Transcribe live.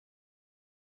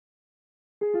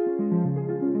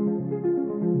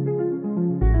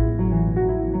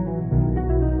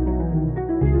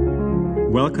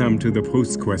Welcome to the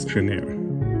PROUST Questionnaire.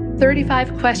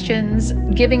 35 questions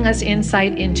giving us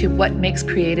insight into what makes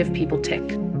creative people tick.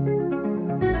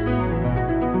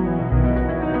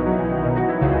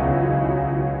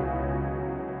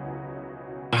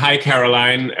 Hi,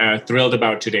 Caroline. Thrilled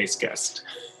about today's guest.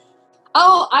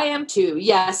 Oh, I am too.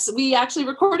 Yes, we actually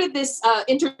recorded this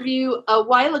interview a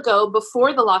while ago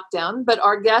before the lockdown, but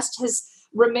our guest has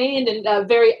remained in a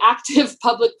very active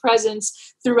public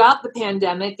presence throughout the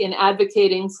pandemic in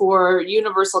advocating for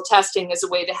universal testing as a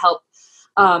way to help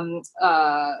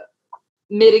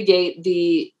mitigate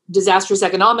the disastrous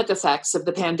economic effects of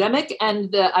the pandemic.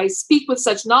 And I speak with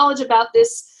such knowledge about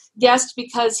this guest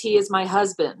because he is my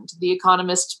husband, the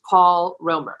economist Paul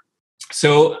Romer.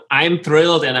 So I'm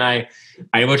thrilled, and I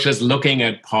was just looking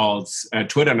at Paul's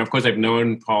Twitter, and of course I've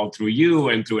known Paul through you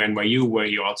and through NYU, where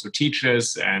he also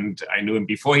teaches, and I knew him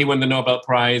before he won the Nobel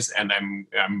Prize, and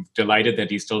I'm delighted that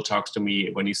he still talks to me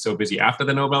when he's so busy after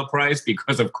the Nobel Prize,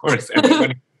 because of course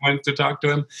everybody wants to talk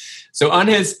to him. So on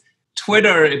his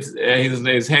Twitter,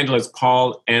 his handle is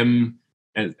Paul M.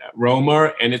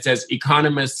 Romer, and it says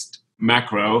economist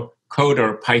macro,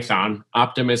 coder Python,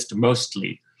 optimist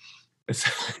mostly.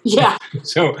 Yeah,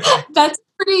 so that's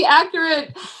a pretty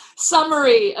accurate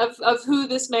summary of who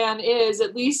this man is,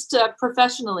 at least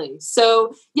professionally.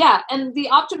 So yeah, and the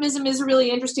optimism is a really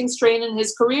interesting strain in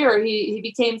his career. He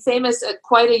became famous at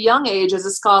quite a young age as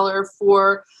a scholar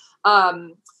for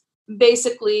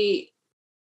basically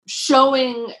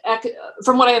showing,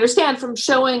 from what I understand, from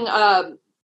showing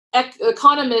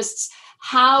economists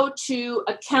how to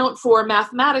account for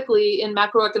mathematically in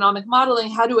macroeconomic modeling,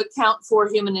 how to account for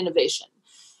human innovation.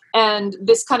 And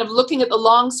this kind of looking at the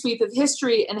long sweep of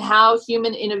history and how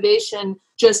human innovation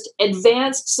just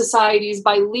advanced societies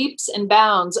by leaps and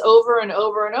bounds over and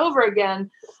over and over again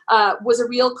was a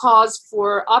real cause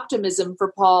for optimism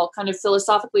for Paul, kind of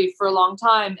philosophically, for a long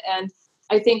time. And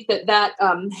I think that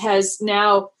has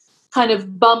now kind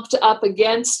of bumped up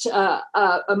against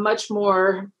a much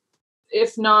more,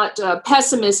 if not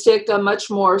pessimistic, a much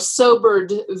more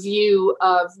sobered view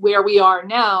of where we are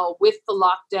now with the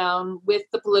lockdown, with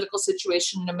the political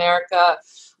situation in America,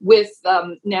 with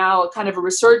now kind of a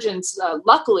resurgence,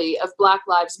 luckily, of Black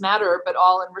Lives Matter, but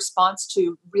all in response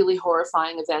to really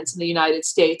horrifying events in the United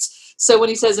States. So when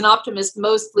he says an optimist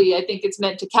mostly, I think it's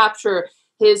meant to capture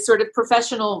his sort of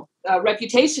professional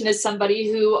reputation as somebody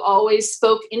who always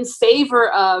spoke in favor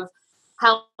of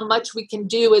how much we can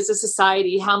do as a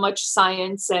society, how much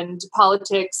science and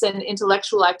politics and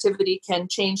intellectual activity can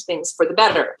change things for the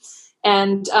better.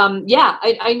 And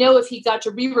I know if he got to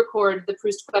re-record the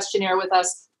PROUST questionnaire with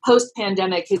us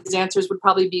post-pandemic, his answers would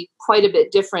probably be quite a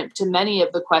bit different to many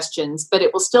of the questions, but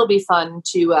it will still be fun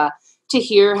to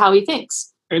hear how he thinks.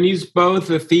 And he's both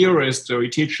a theorist, so he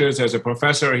teaches as a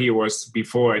professor. He was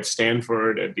before at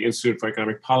Stanford at the Institute for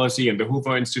Economic Policy and the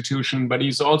Hoover Institution, but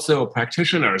he's also a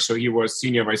practitioner. So he was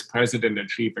senior vice president and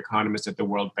chief economist at the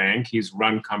World Bank. He's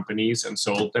run companies and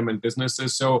sold them and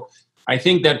businesses. So I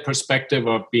think that perspective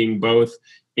of being both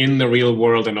in the real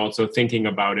world and also thinking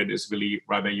about it is really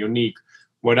rather unique.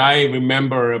 What I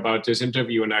remember about this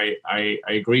interview, and I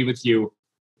agree with you,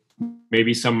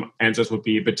 maybe some answers would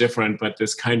be a bit different, but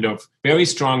this kind of very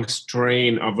strong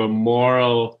strain of a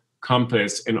moral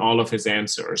compass in all of his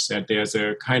answers, that there's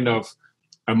a kind of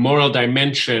a moral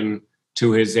dimension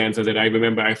to his answer that I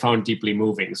remember I found deeply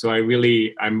moving. So I'm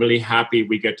really happy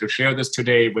we get to share this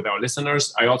today with our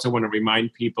listeners. I also want to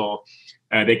remind people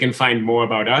they can find more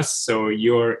about us. So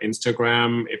your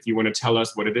Instagram, if you want to tell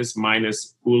us what it is, mine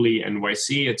is Uli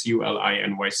NYC. It's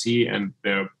ULINYC. And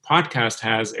the podcast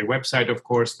has a website, of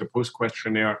course, the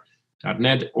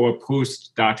PROUSTquestionnaire.net or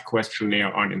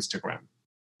PROUST.questionnaire on Instagram.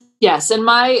 Yes, and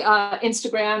my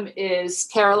Instagram is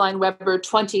Caroline Weber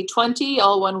 2020,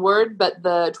 all one word, but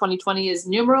the 2020 is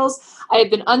numerals. I have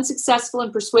been unsuccessful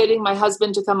in persuading my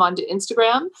husband to come onto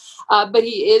Instagram, but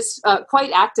he is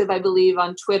quite active, I believe,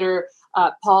 on Twitter,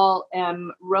 Paul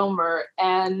M. Romer.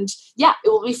 And yeah, it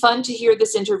will be fun to hear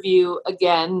this interview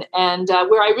again, and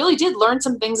where I really did learn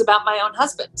some things about my own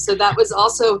husband. So that was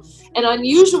also an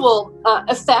unusual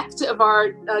effect of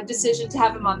our decision to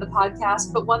have him on the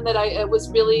podcast, but one that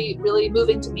was really, really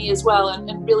moving to me as well,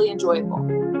 and really enjoyable.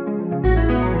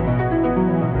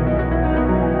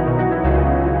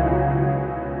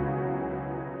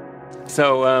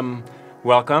 So,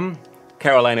 welcome.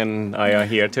 Caroline and I are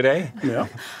here today. Yeah.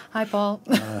 Hi, Paul.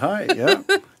 Hi, yeah.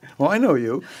 Well, I know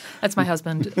you. That's my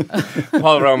husband.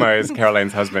 Paul Romer is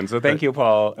Caroline's husband. So thank you,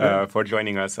 Paul, for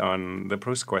joining us on the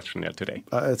Proust Questionnaire today.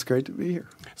 It's great to be here.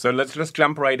 So let's just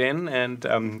jump right in. And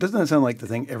doesn't that sound like the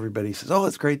thing everybody says? Oh,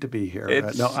 it's great to be here.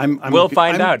 No, we'll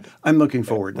find out. I'm looking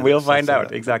forward to We'll this. find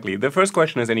out, exactly. The first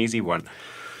question is an easy one.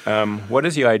 What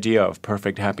is your idea of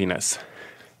perfect happiness?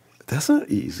 That's not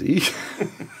easy.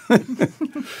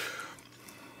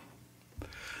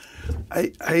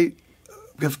 I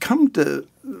have come to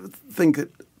think that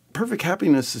perfect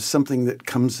happiness is something that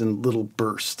comes in little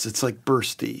bursts. It's like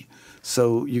bursty.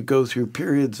 So you go through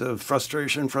periods of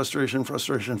frustration,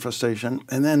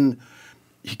 and then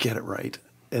you get it right.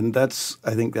 And that's,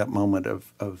 I think, that moment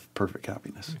of perfect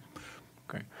happiness.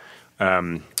 Okay.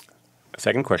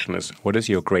 Second question is, what is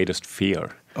your greatest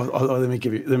fear? Let me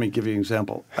give you an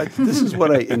example. This is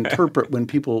what I interpret when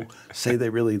people say they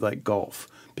really like golf,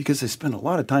 because they spend a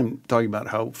lot of time talking about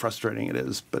how frustrating it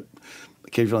is, but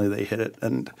occasionally they hit it.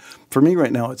 And for me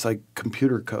right now, it's like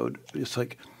computer code. It's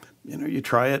like, you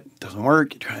try it, doesn't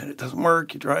work. You try it doesn't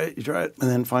work. You try it, and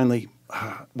then finally,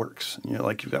 it works. And you're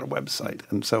like, you've got a website.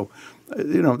 And so,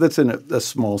 that's in a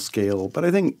small scale. But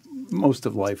I think most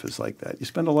of life is like that. You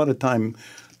spend a lot of time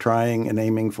trying and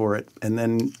aiming for it, and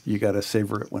then you got to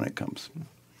savor it when it comes.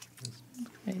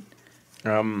 Right.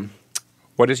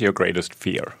 What is your greatest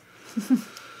fear?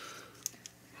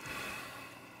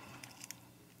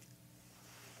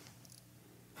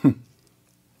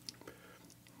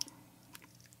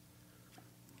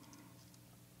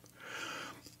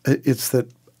 It's that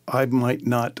I might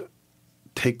not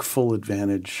take full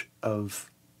advantage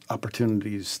of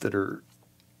opportunities that are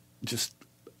just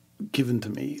given to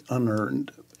me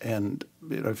unearned. And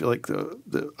I feel like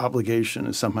the obligation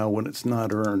is somehow when it's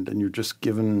not earned and you're just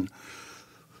given,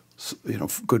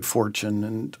 good fortune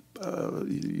and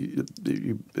you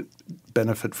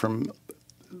benefit from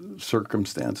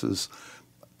circumstances,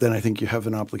 then I think you have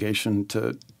an obligation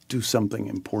to do something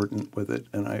important with it.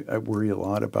 And I worry a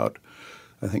lot about,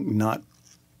 I think, not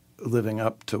living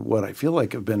up to what I feel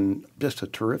like have been just a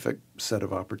terrific set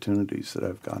of opportunities that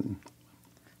I've gotten.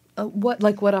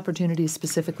 What opportunities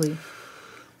specifically?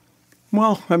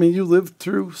 Well, you lived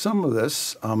through some of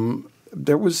this.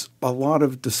 There was a lot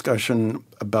of discussion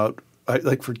about,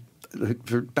 for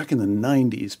back in the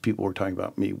 90s, people were talking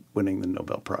about me winning the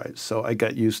Nobel Prize. So I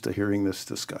got used to hearing this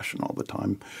discussion all the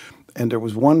time. And there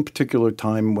was one particular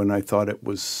time when I thought it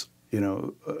was,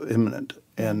 imminent.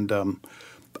 And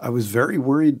I was very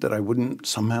worried that I wouldn't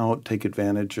somehow take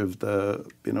advantage of the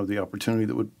opportunity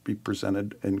that would be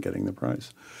presented in getting the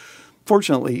prize.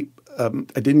 Fortunately,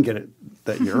 I didn't get it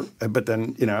that year. But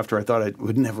then, after I thought it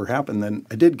would never happen, then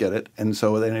I did get it. And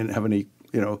so I didn't have any,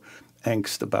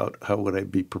 angst about how would I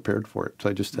be prepared for it. So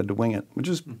I just had to wing it, which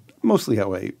is mostly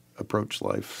how I approach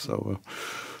life. So,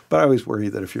 but I always worry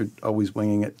that if you're always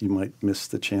winging it, you might miss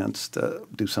the chance to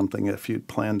do something. If you'd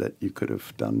planned it, you could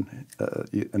have done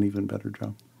an even better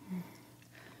job.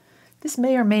 This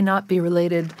may or may not be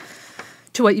related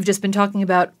to what you've just been talking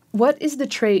about. What is the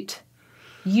trait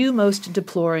you most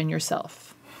deplore in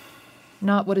yourself?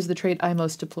 Not what is the trait I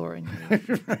most deplore in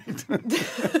you.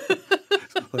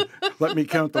 Let me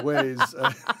count the ways.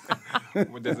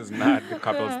 Well, this is not the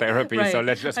couples therapy, right. so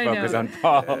let's just focus on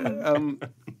Paul.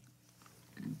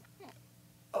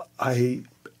 I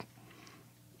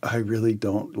really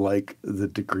don't like the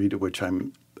degree to which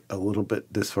I'm a little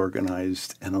bit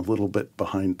disorganized and a little bit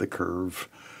behind the curve,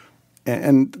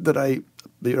 and that I'm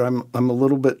a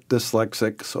little bit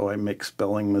dyslexic, so I make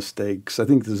spelling mistakes. I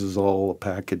think this is all a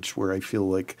package where I feel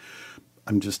like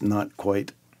I'm just not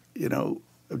quite,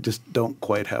 just don't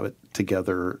quite have it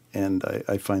together, and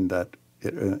I find that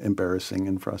embarrassing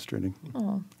and frustrating.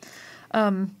 Oh.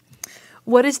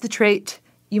 What is the trait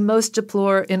you most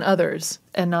deplore in others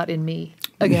and not in me?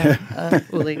 Again,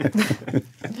 Uli.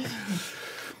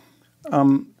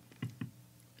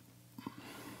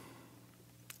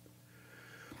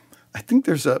 I think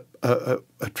there's a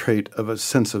trait of a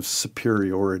sense of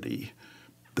superiority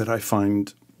that I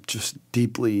find just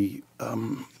deeply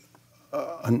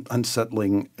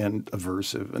unsettling and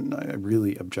aversive, and I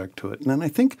really object to it. And then I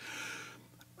think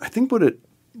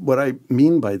what I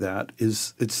mean by that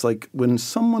is it's like when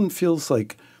someone feels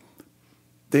like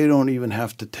they don't even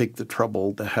have to take the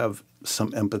trouble to have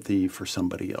some empathy for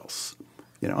somebody else.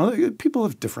 People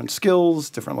have different skills,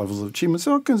 different levels of achievement,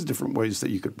 all kinds of different ways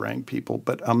that you could rank people.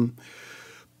 But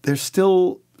there's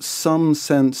still some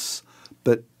sense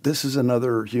that this is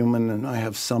another human and I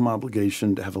have some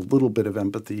obligation to have a little bit of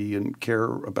empathy and care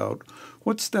about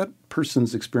what's that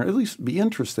person's experience, at least be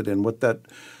interested in what that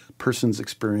person's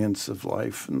experience of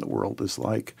life and the world is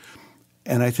like.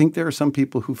 And I think there are some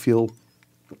people who feel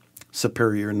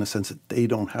superior in the sense that they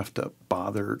don't have to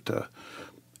bother to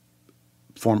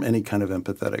form any kind of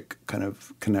empathetic kind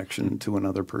of connection to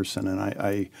another person.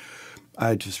 And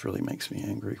I just really makes me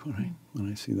angry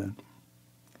when I see that.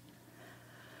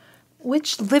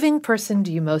 Which living person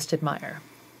do you most admire?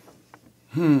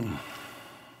 Can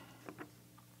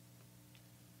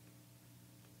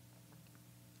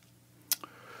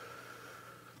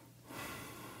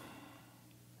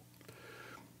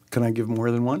I give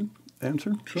more than one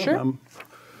answer? Sure.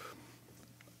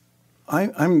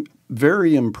 I'm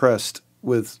very impressed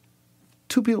with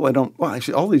two people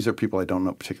actually all these are people I don't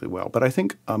know particularly well, but I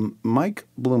think Mike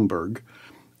Bloomberg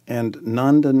and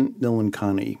Nandan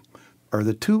Nilekani are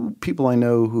the two people I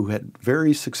know who had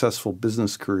very successful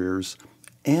business careers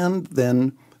and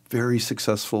then very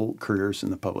successful careers in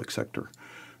the public sector.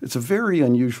 It's a very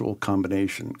unusual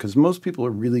combination because most people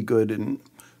are really good in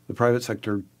the private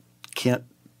sector, can't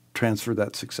transfer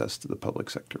that success to the public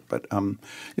sector. But,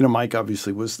 Mike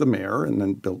obviously was the mayor and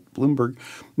then built Bloomberg.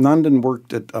 Nandan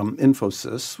worked at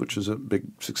Infosys, which is a big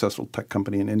successful tech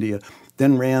company in India,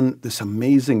 then ran this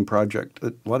amazing project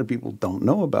that a lot of people don't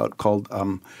know about called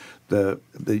the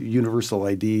Universal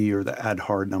ID or the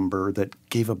Aadhaar number that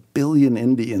gave 1 billion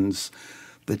Indians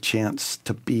the chance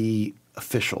to be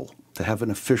official, to have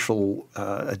an official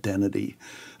identity.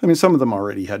 I mean, some of them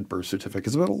already had birth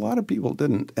certificates, but a lot of people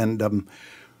didn't. And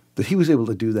that he was able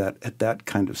to do that at that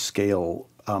kind of scale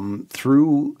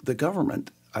through the government,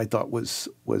 I thought was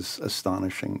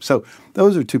astonishing. So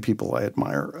those are two people I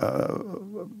admire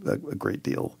a great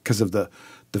deal because of the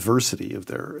diversity of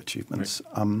their achievements.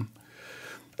 Right.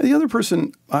 The other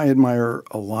person I admire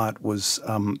a lot was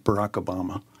Barack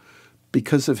Obama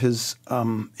because of his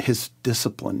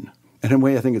discipline. And in a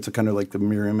way, I think it's a kind of like the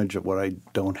mirror image of what I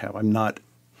don't have. I'm not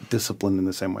disciplined in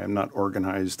the same way. I'm not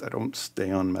organized. I don't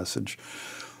stay on message.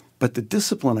 But the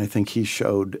discipline I think he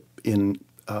showed in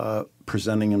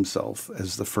presenting himself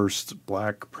as the first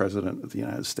black president of the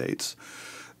United States,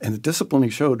 and the discipline he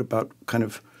showed about kind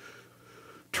of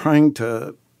trying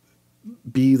to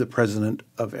be the president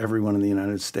of everyone in the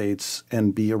United States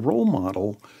and be a role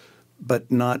model,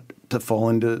 but not to fall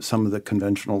into some of the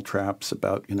conventional traps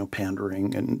about,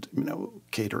 pandering and,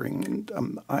 catering.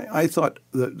 And I thought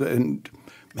and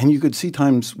you could see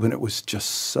times when it was just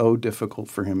so difficult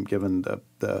for him given the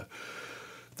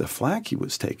flack he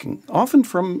was taking, often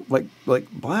from like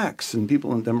blacks and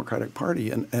people in the Democratic Party.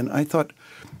 And I thought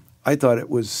it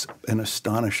was an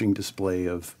astonishing display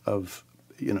of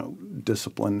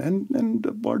discipline and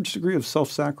a large degree of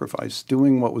self-sacrifice,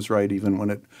 doing what was right even when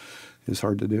it is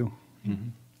hard to do.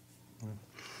 Mm-hmm.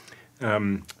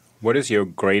 What is your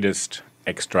greatest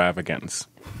extravagance?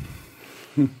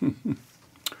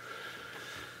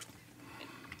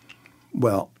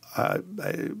 Well, I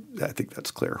think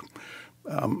that's clear.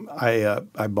 I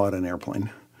bought an airplane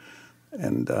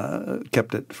and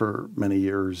kept it for many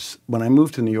years. When I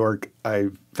moved to New York, I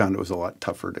found it was a lot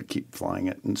tougher to keep flying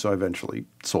it, and so I eventually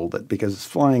sold it because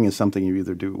flying is something you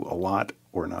either do a lot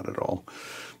or not at all.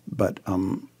 But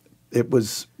it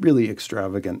was really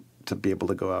extravagant to be able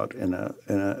to go out in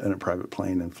a private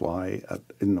plane and fly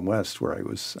in the West where I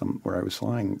was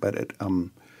flying. But there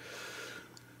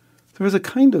was a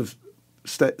kind of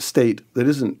state that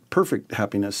isn't perfect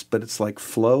happiness, but it's like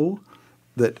flow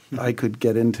that I could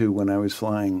get into when I was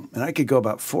flying. And I could go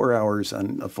about 4 hours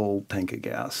on a full tank of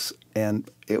gas. And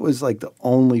it was like the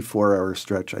only 4-hour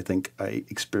stretch I think I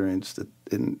experienced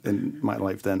in my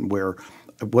life then where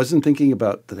I wasn't thinking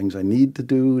about the things I need to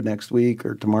do next week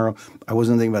or tomorrow. I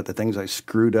wasn't thinking about the things I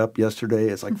screwed up yesterday.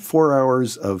 It's like 4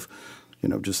 hours of,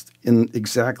 just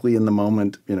exactly in the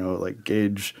moment, like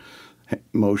gauge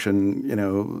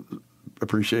motion,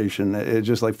 appreciation. It's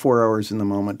just like 4 hours in the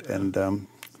moment. And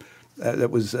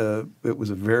it was a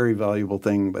very valuable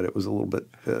thing, but it was a little bit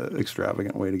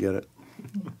extravagant way to get it.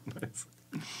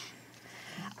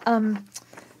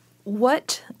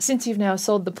 What, since you've now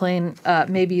sold the plane,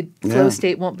 maybe flow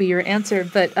state won't be your answer,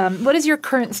 but what is your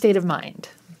current state of mind?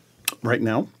 Right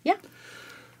now? Yeah.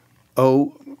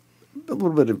 Oh, a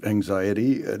little bit of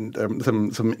anxiety and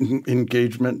some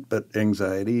engagement, but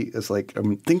anxiety is like,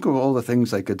 think of all the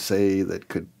things I could say that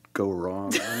could go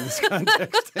wrong in this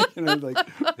context.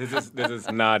 This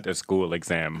is not a school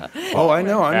exam. Oh, I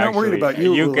know. I'm not worried about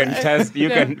you. You can test. You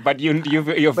can, but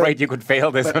you're afraid you could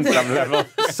fail this on some level.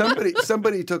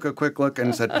 Somebody took a quick look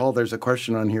and said, "Paul, there's a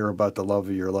question on here about the love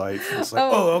of your life." It's like,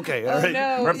 okay, all right.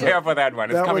 No. Prepare for that one.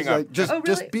 It's that coming was up. Like,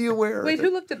 just be aware. Wait,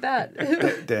 who looked at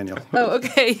that? Daniel. Oh,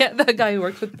 okay. Yeah, the guy who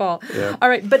works with Paul. Yeah. All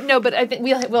right, but I think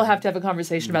we'll have to have a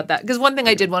conversation about that because one thing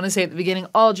I did want to say at the beginning,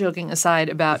 all joking aside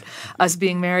about us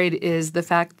being married, is the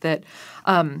fact that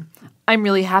I'm I'm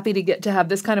really happy to get to have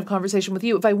this kind of conversation with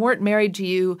you. If I weren't married to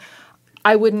you,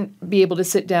 I wouldn't be able to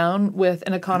sit down with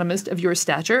an economist of your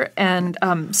stature. And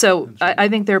so I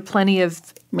think there are plenty of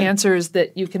answers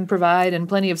that you can provide and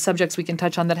plenty of subjects we can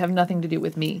touch on that have nothing to do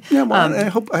with me. Yeah, well, I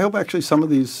hope actually some of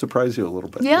these surprise you a little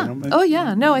bit. Yeah. You know? Oh,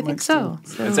 yeah. No, I think so.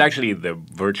 It's actually the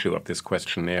virtue of this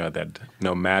questionnaire that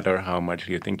no matter how much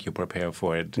you think you prepare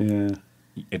for it,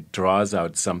 it draws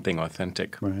out something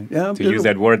authentic. Right. Yeah, to use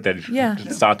that word that Yeah.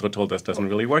 Sartre told us doesn't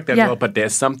really work that Yeah. well, but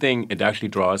there's something it actually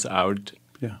draws out,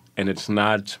 and it's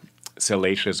not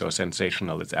salacious or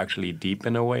sensational. It's actually deep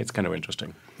in a way. It's kind of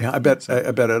interesting. Yeah, I bet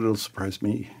it'll surprise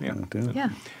me. Yeah. Too. Yeah.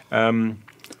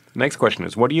 Next question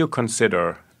is, what do you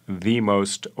consider the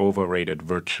most overrated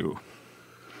virtue?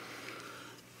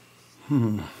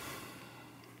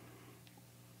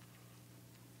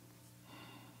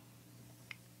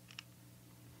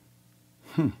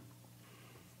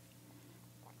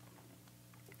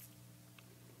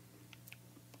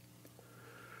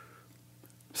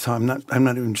 So I'm not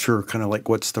even sure. Kind of like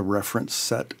what's the reference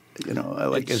set? You know,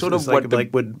 like It's sort of what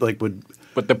would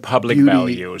what the public beauty,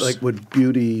 values. like would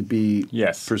beauty be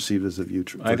Yes. perceived as a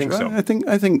virtue? I think so. I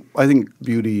think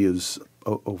beauty is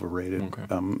overrated. Okay.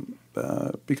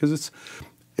 Because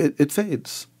it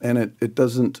fades and it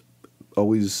doesn't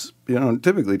always,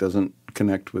 typically doesn't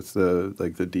connect with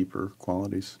the deeper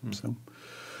qualities. So,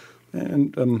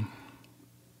 and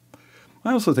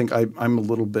I also think I'm a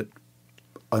little bit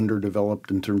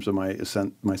underdeveloped in terms of my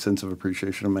sense of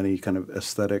appreciation of many kind of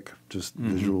aesthetic, just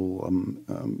visual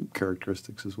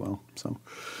characteristics as well. So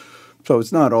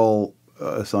it's not all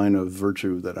a sign of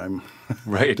virtue that I'm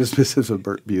Right. dismissive of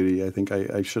beauty. I think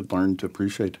I should learn to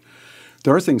appreciate.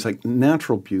 There are things like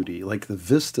natural beauty, like the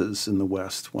vistas in the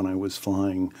West when I was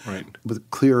flying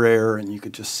with clear air and you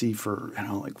could just see for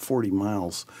like 40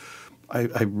 miles.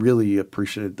 I really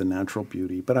appreciated the natural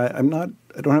beauty, but I don't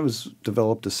have as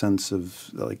developed a sense of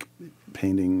like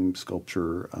painting,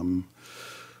 sculpture.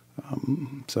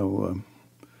 So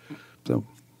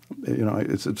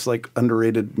it's like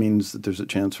underrated means that there's a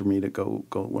chance for me to go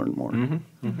learn more.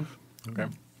 Okay.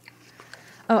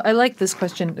 Oh, I like this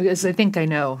question because I think I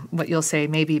know what you'll say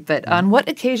maybe, but on what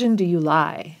occasion do you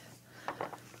lie?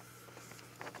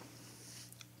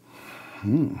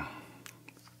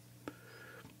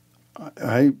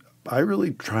 I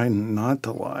really try not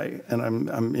to lie, and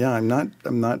I'm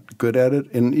not good at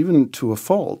it, and even to a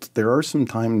fault. There are some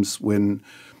times when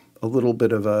a little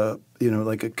bit of a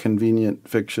like a convenient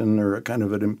fiction or a kind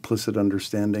of an implicit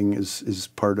understanding is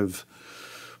part of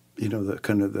the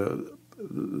kind of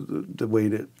the way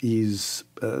to ease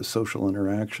social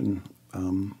interaction.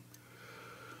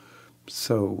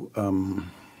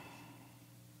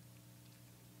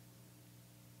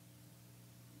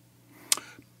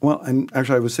 Well, and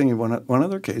actually, I was thinking one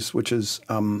other case, which is,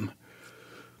 think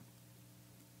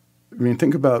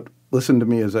about, listen to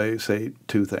me as I say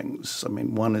two things.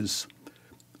 One is,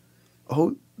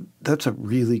 that's a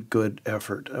really good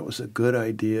effort. That was a good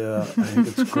idea. I think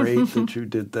it's great that you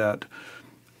did that.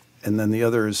 And then the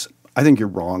other is, I think you're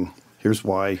wrong. Here's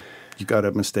why. You got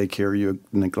a mistake here. You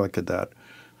neglected that.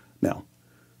 Now,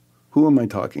 who am I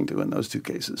talking to in those two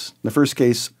cases? The first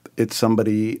case, it's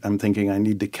somebody I'm thinking I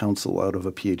need to counsel out of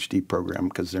a PhD program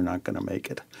because they're not going to make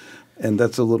it. And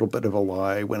that's a little bit of a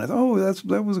lie when I thought,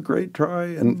 that was a great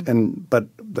try. But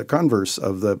the converse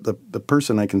of the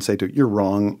person I can say to, you're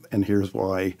wrong and here's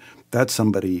why, that's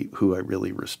somebody who I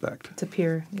really respect. It's a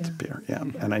peer. Yeah. It's a peer, yeah.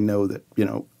 And I know that,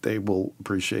 they will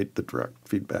appreciate the direct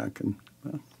feedback. And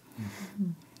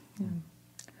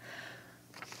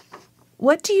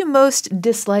What do you most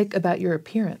dislike about your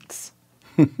appearance?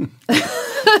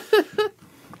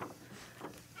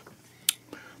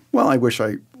 Well, I wish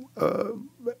I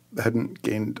hadn't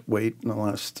gained weight in the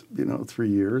last, 3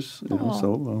 years. That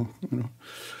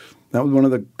was one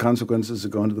of the consequences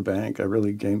of going to the bank. I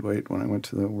really gained weight when I went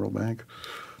to the World Bank,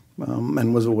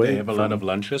 and was away. They have a lot of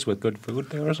lunches with good food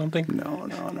there or something? No.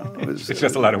 It was, It's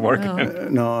just a lot of work.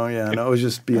 it was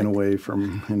just being away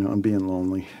from, and being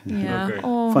lonely. Yeah. Okay.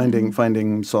 Oh.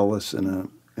 Finding solace in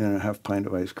a half pint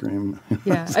of ice cream.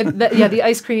 Yeah. The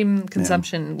ice cream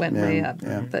consumption went way up.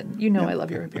 Yeah. But I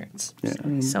love your appearance. Yeah.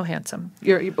 He's so handsome.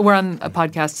 We're on a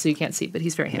podcast, so you can't see, but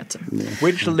he's very handsome. Yeah.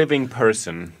 Which living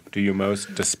person do you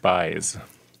most despise?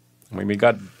 We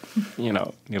got,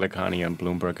 Nilekani and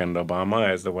Bloomberg and Obama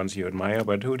as the ones you admire,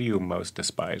 but who do you most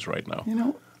despise right now?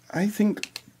 I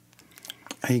think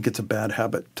it's a bad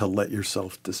habit to let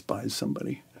yourself despise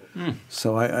somebody.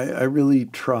 So I really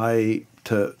try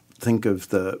to think of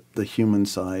the human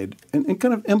side and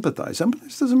kind of empathize.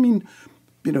 Empathize doesn't mean,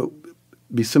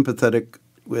 be sympathetic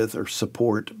with or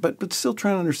support, but still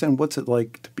trying to understand what's it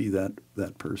like to be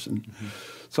that person. Mm-hmm.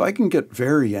 So I can get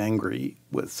very angry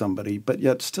with somebody, but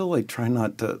yet still like try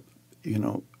not to,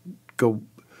 go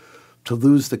to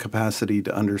lose the capacity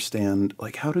to understand,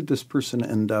 like, how did this person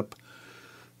end up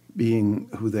being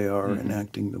who they are mm-hmm. and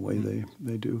acting the way mm-hmm.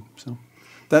 they do. So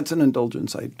that's an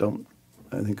indulgence I don't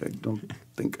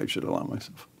think I should allow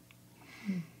myself.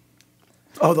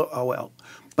 Although,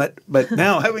 but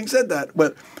now having said that,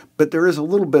 but there is a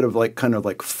little bit of like kind of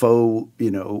like faux,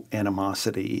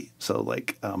 animosity. So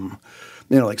like,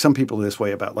 like some people this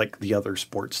way about like the other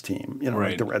sports team,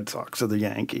 right. like the Red Sox or the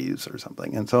Yankees or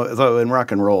something. And so in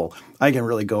rock and roll, I can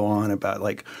really go on about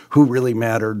like who really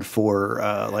mattered for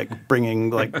like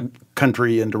bringing like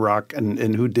country into rock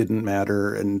and who didn't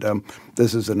matter. And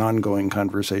this is an ongoing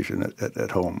conversation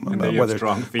at home about whether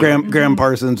Graham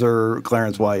Parsons or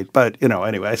Clarence White. But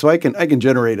anyway, so I can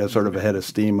generate a sort of a head of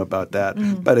steam about that,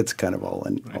 but it's kind of all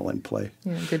in play.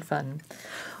 Yeah, good fun.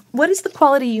 What is the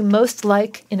quality you most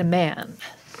like in a man?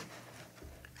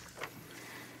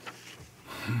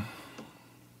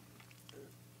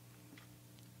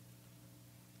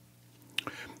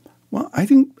 Well, I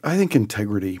think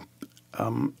integrity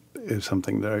is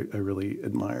something that I really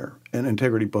admire, and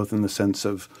integrity both in the sense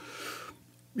of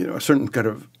a certain kind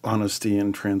of honesty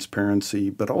and transparency,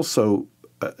 but also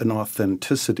an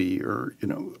authenticity or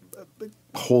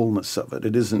wholeness of it.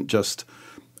 It isn't just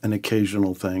an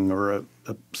occasional thing or a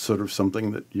sort of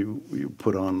something that you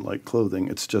put on like clothing.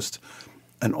 It's just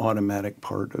an automatic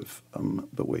part of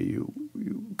the way you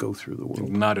go through the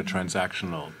world. Not a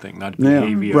transactional thing, not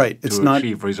behavior right. to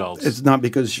achieve results. It's not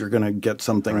because you're going to get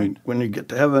something when you get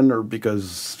to heaven or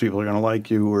because people are going to like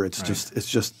you, or it's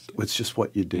just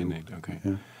what you do. Indeed. Okay.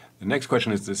 Yeah. The next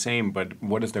question is the same, but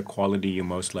what is the quality you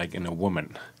most like in a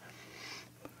woman?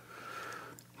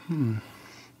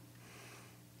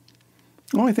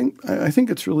 Well, I think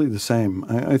it's really the same.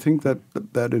 I think that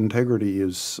integrity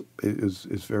is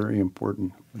very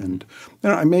important, and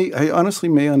I honestly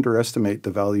may underestimate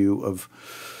the value of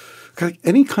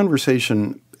any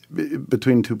conversation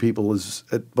between two people is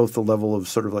at both the level of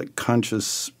sort of like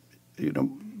conscious,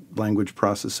 language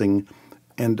processing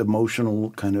and emotional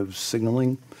kind of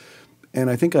signaling. And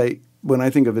I think when I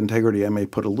think of integrity, I may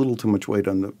put a little too much weight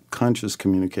on the conscious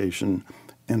communication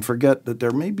and forget that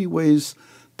there may be ways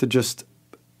to just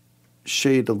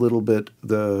shade a little bit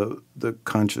the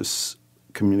conscious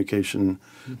communication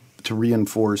to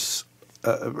reinforce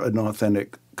an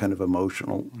authentic kind of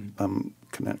emotional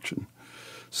connection.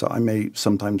 So I may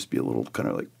sometimes be a little kind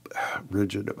of like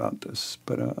rigid about this,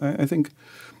 but I think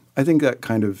that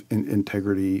kind of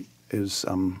integrity is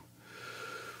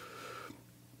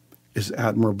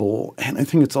admirable, and I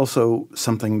think it's also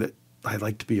something that I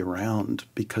like to be around,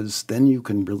 because then you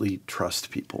can really trust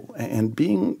people. And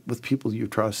being with people you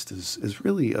trust is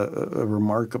really a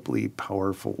remarkably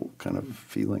powerful kind of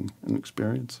feeling and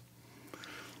experience.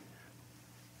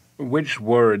 Which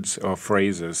words or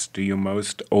phrases do you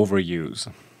most overuse?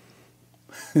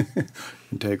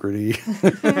 Integrity.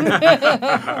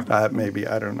 Maybe,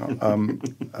 I don't know.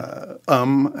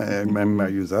 I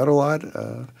use that a lot.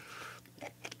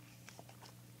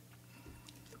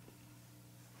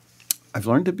 I've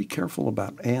learned to be careful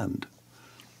about and.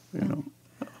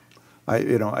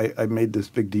 I made this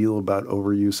big deal about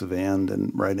overuse of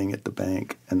and writing at the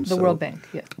bank, and the World Bank,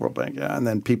 yeah. The World Bank, yeah. And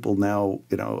then people now,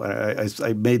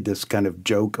 I made this kind of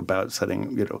joke about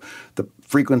setting, the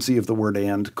frequency of the word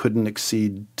and couldn't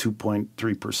exceed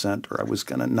 2.3%, or I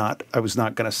was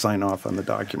not going to sign off on the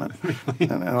document.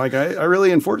 And I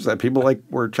really enforced that. People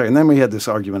were trying. And then we had this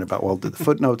argument about, well, do the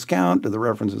footnotes count? Do the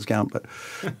references count?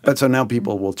 But so now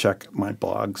people will check my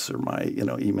blogs or my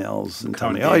emails and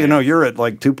tell me, you're at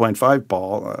like 2.5,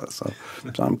 Paul. So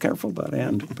I'm careful about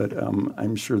and. But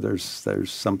I'm sure there's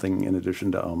something in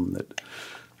addition to that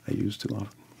I use too often.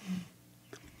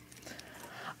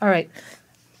 All right.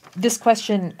 This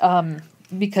question,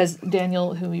 because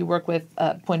Daniel, who you work with,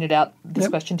 pointed out this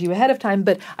question to you ahead of time,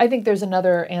 but I think there's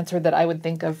another answer that I would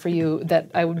think of for you that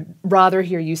I would rather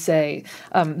hear you say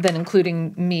than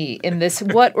including me in this.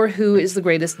 What or who is the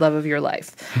greatest love of your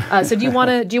life? So do you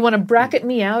want to bracket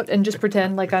me out and just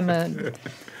pretend like I'm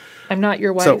not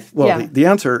your wife? So, the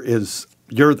answer is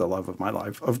you're the love of my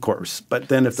life, of course. But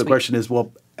then if the question is,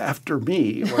 well, after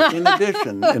me or in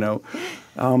addition,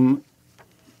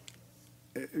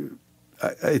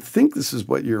 I think this is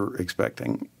what you're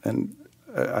expecting, and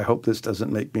I hope this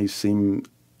doesn't make me seem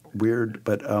weird.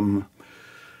 But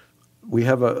we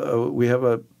have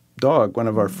a dog, one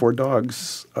of our 4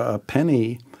 dogs,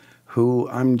 Penny, who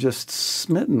I'm just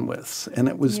smitten with, and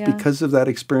it was because of that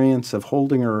experience of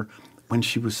holding her when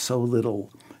she was so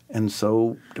little, and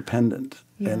so dependent.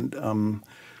 Yeah. And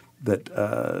that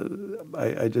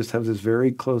I just have this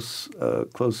very close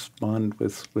bond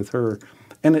with her.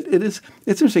 And it's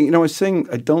interesting. You know, I was saying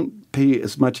I don't pay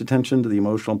as much attention to the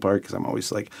emotional part because I'm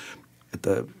always like at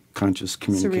the conscious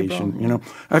communication. Cerebral. You know,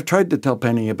 I've tried to tell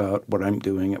Penny about what I'm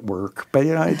doing at work, but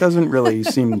it doesn't really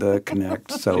seem to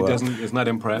connect. So Is not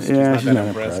impressed. yeah, She's she's not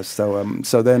not that impressed.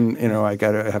 So then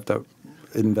I have to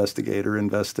investigate or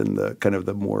invest in the kind of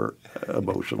the more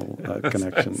emotional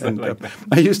connection. And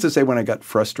I used to say when I got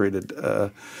frustrated,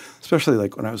 especially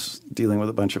like when I was dealing with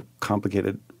a bunch of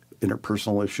complicated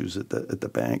interpersonal issues at the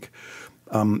bank,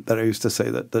 that I used to say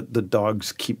that the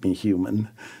dogs keep me human.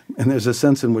 And there's a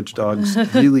sense in which dogs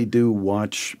really do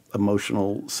watch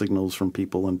emotional signals from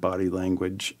people and body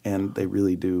language, and they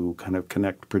really do kind of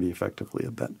connect pretty effectively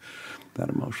at that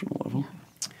emotional level.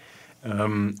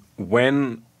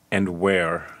 When and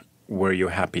where were you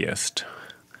happiest?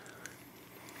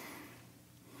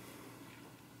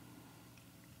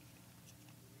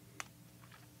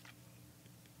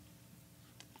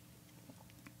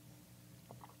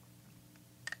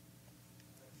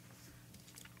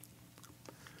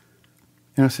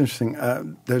 You know, it's interesting.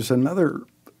 There's another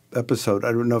episode.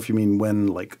 I don't know if you mean when,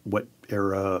 like what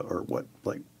era or what,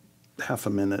 like half a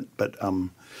minute. But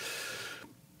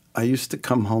I used to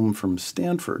come home from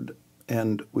Stanford,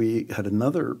 and we had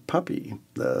another puppy,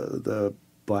 the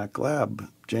black lab,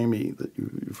 Jamie, that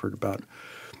you've heard about.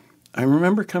 I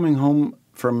remember coming home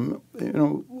from,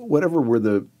 whatever were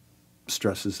the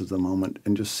stresses of the moment,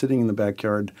 and just sitting in the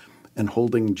backyard and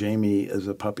holding Jamie as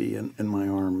a puppy in my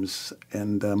arms.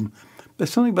 And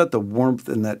there's something about the warmth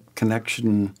and that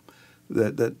connection,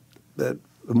 that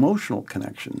emotional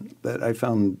connection that I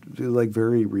found like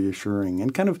very reassuring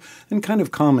and kind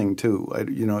of calming too.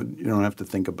 You don't have to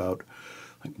think about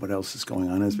like what else is going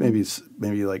on. It's maybe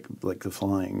like the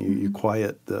flying. You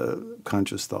quiet the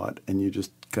conscious thought and you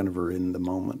just kind of are in the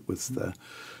moment with the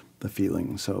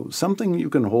feeling. So something you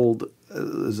can hold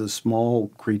as a small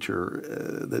creature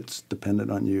that's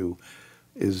dependent on you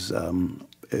is a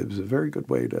very good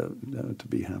way to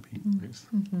be happy.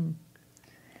 Mm-hmm.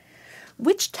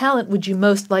 Which talent would you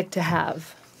most like to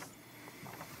have?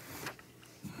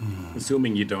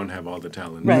 Assuming you don't have all the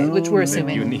talent. Right, which we're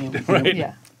assuming. You need, right?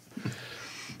 Yeah.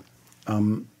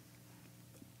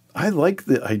 I like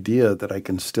the idea that I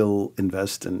can still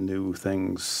invest in new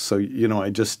things. So, I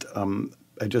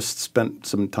just spent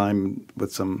some time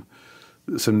with some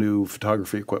new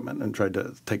photography equipment and tried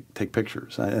to take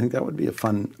pictures. I think that would be a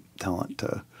fun talent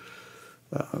to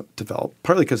develop.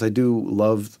 Partly because I do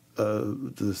love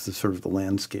the sort of the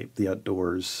landscape, the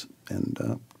outdoors,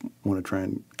 and want to try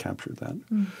and capture that.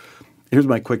 Here's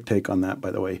my quick take on that,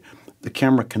 by the way. The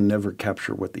camera can never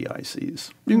capture what the eye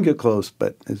sees. You can get close,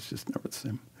 but it's just never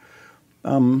the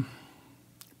same.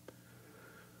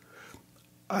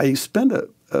 I spent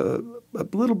a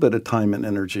little bit of time and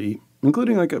energy,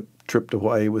 including like a trip to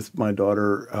Hawaii with my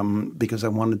daughter, because I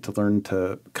wanted to learn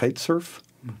to kite surf,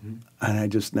 and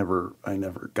I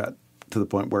never got to the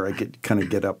point where I could kind of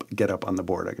get up on the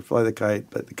board. I could fly the kite,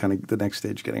 but kind of the next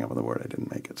stage, getting up on the board, I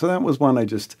didn't make it. So that was one I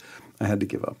had to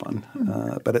give up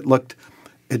on. But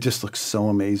it just looks so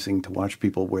amazing to watch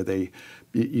people where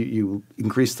you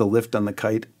increase the lift on the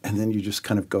kite and then you just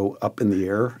kind of go up in the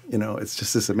air. It's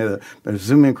just this amazing. They're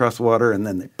zooming across the water and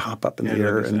then they pop up in the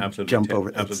air and jump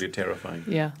over. Absolutely terrifying.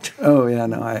 Yeah. Oh yeah,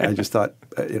 no, I just thought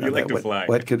you like to fly.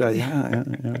 What could I? Yeah.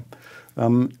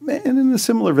 And in a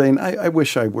similar vein, I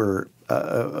wish I were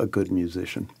a good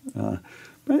musician.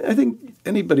 I think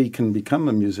anybody can become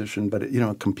a musician, but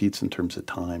it competes in terms of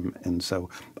time. And so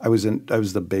I was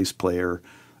the bass player.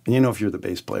 And if you're the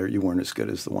bass player, you weren't as good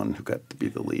as the one who got to be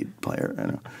the lead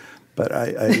player. But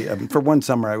I for one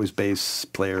summer I was bass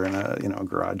player in a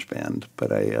garage band.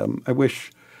 But I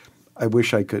wish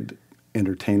I could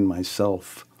entertain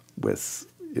myself with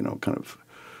kind of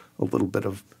a little bit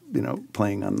of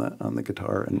playing on the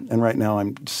guitar. And right now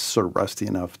I'm just sort of rusty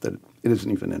enough that it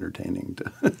isn't even entertaining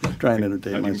to try and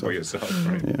entertain myself. For yourself,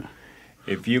 right? Yeah.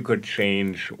 If you could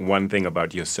change one thing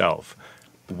about yourself,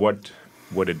 what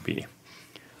would it be?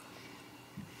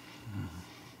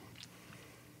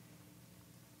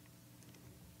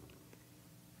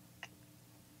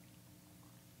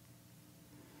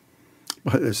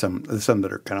 Well, there's some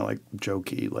that are kind of like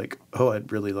jokey, like, oh,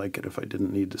 I'd really like it if I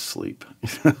didn't need to sleep.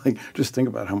 Like, just think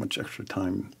about how much extra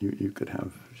time you could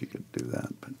have if you could do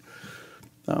that. But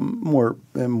more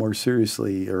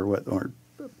seriously, or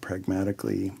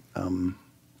pragmatically,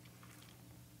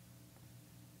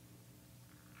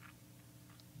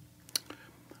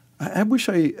 I wish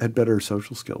I had better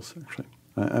social skills. Actually,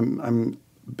 I'm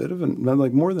a bit of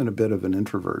more than a bit of an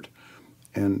introvert.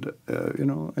 And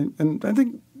and I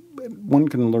think one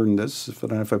can learn this. If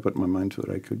I put my mind to it,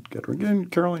 I could get her. Again,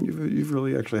 Caroline, you've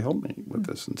really actually helped me with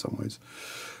this in some ways.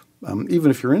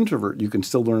 Even if you're an introvert, you can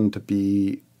still learn to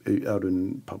be out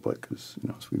in public, as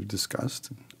we've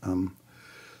discussed.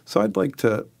 So I'd like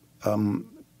to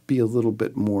be a little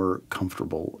bit more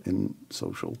comfortable in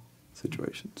social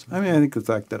situations. I mean, I think the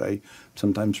fact that I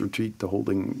sometimes retreat to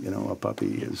holding, a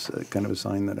puppy is kind of a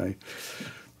sign that I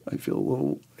feel a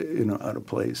little, out of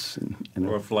place.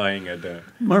 Or flying at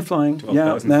More flying,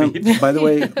 12,000 Now, feet. by the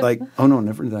way,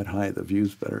 never that high. The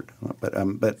view's better. But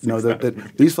no,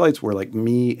 these flights were like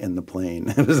me and the plane.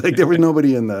 It was like there was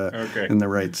nobody in the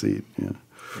right seat. Yeah.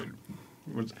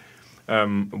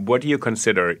 What do you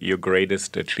consider your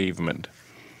greatest achievement?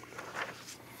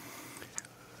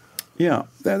 Yeah,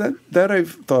 that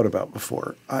I've thought about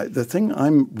before. The thing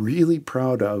I'm really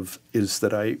proud of is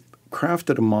that I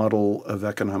crafted a model of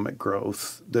economic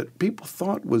growth that people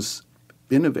thought was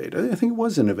innovative. I think it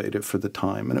was innovative for the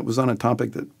time, and it was on a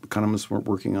topic that economists weren't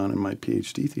working on in my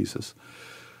PhD thesis.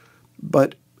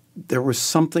 But there was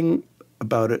something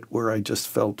about it where I just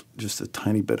felt just a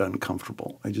tiny bit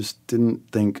uncomfortable. I just didn't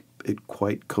think it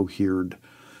quite cohered.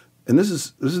 And this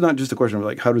is not just a question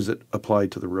of how does it apply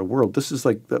to the real world. This is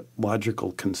like the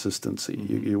logical consistency.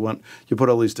 Mm-hmm. You put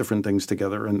all these different things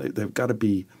together, and they've got to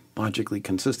be logically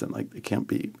consistent. Like they can't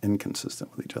be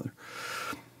inconsistent with each other.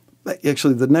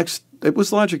 Actually, it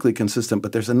was logically consistent,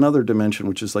 but there's another dimension,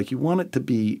 which is you want it to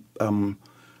be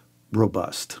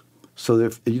robust. So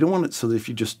that you don't want it so that if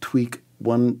you just tweak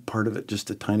one part of it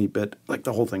just a tiny bit,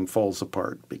 the whole thing falls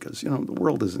apart because the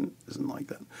world isn't like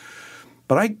that.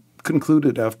 But I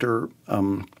concluded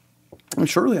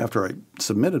shortly after I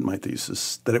submitted my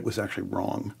thesis that it was actually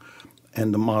wrong,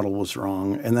 and the model was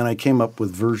wrong. And then I came up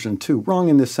with version 2, wrong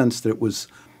in the sense that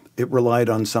it relied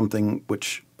on something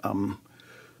which I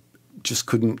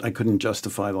couldn't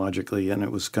justify logically, and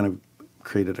it was kind of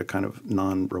created a kind of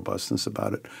non-robustness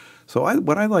about it. So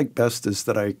what I like best is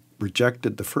that I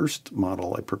rejected the first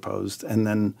model I proposed and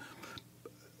then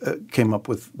came up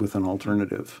with an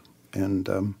alternative.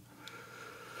 And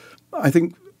I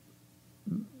think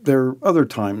there are other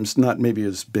times, not maybe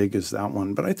as big as that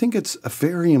one, but I think it's a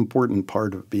very important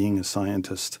part of being a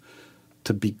scientist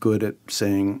to be good at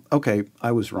saying, okay,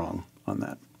 I was wrong on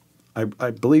that.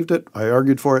 I believed it, I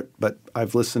argued for it, but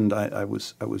I've listened, I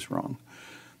was wrong.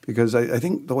 Because I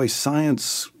think the way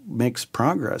science makes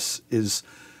progress is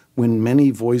when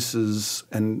many voices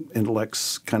and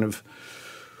intellects kind of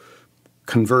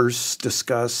converse,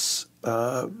 discuss,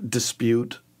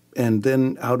 dispute, and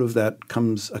then out of that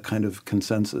comes a kind of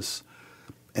consensus.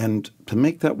 And to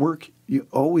make that work, you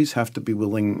always have to be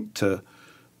willing to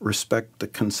respect the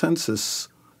consensus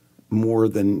more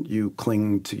than you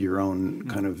cling to your own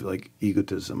kind of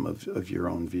egotism of your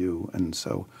own view. And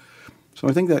so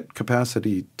I think that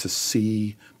capacity to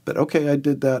see that, okay, I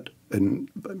did that, and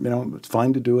it's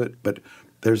fine to do it, but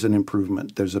there's an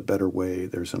improvement, there's a better way,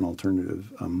 there's an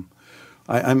alternative.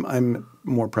 I'm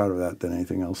more proud of that than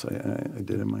anything else I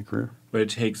did in my career. But it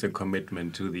takes a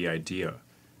commitment to the idea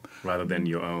rather than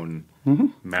your own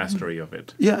mastery of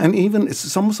it. Yeah, and even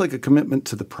it's almost like a commitment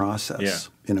to the process,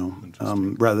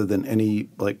 rather than any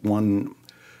one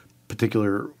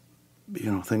particular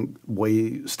thing,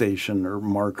 way station or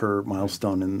marker,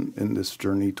 milestone in this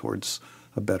journey towards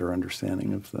a better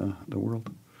understanding of the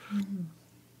world. Mm-hmm.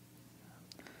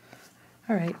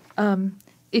 All right.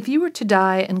 If you were to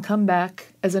die and come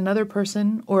back as another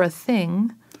person or a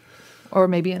thing, or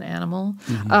maybe an animal,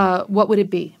 what would it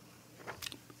be?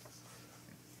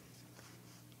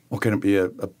 Well, can it be a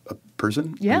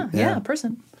person? Yeah, a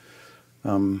person.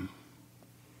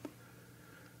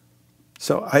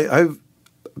 So I've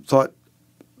thought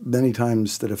many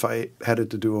times that if I had it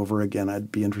to do over again,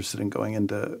 I'd be interested in going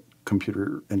into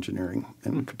computer engineering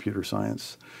and computer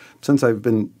science. Since I've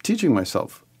been teaching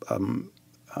myself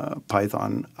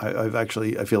Python, I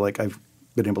feel like I've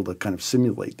been able to kind of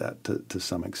simulate that to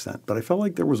some extent. But I felt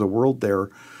like there was a world there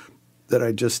that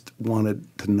I just wanted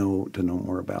to know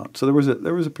more about. So there was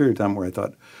a period of time where I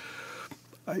thought,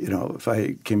 if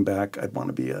I came back, I'd want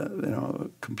to be a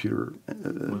computer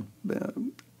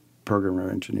programmer,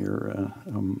 engineer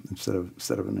instead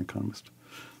of an economist.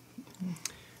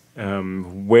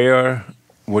 Where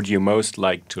would you most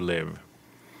like to live?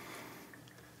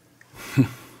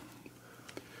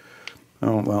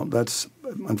 Oh, well, that's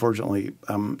unfortunately,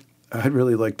 I'd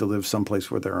really like to live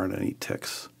someplace where there aren't any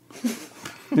ticks.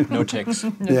 No ticks.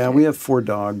 We have 4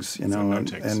 dogs, So no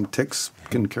ticks. And ticks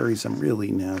can carry some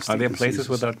really nasty Are there diseases. places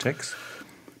without ticks?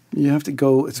 You have to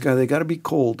go. They got to be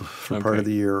cold for part of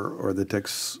the year, or the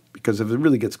ticks because if it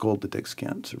really gets cold, the ticks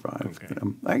can't survive.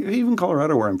 Okay. Even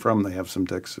Colorado, where I'm from, they have some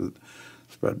ticks that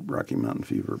spread Rocky Mountain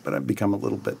fever, but I've become a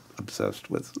little bit obsessed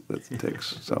with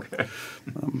ticks. So,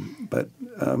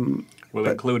 we'll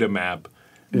include a map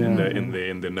in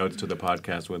the notes to the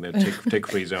podcast with the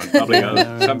tick-free zone, probably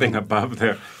something above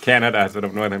the Canada, sort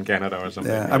of northern Canada or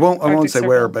something. Yeah, I won't say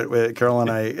where, but Carol and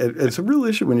I, it's a real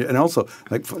issue and also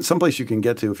like someplace you can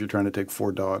get to if you're trying to take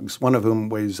 4 dogs, one of whom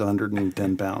weighs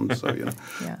 110 pounds, so it's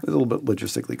a little bit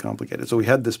logistically complicated. So we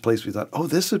had this place we thought, oh,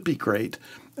 this would be great,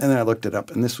 and then I looked it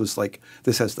up, and this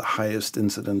has the highest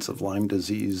incidence of Lyme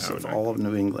disease of all of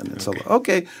New England, and so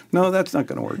no, that's not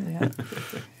going to work. Yeah.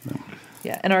 No.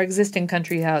 Yeah, in our existing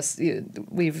country house,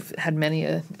 we've had many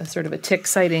a sort of a tick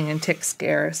sighting and tick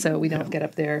scare, so we don't get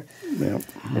up there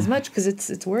as much because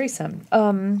it's worrisome.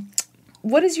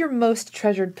 What is your most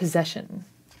treasured possession?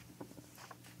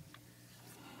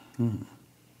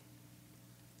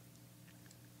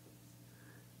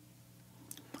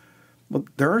 Well,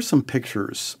 there are some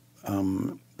pictures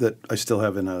that I still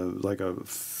have in a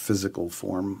physical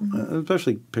form,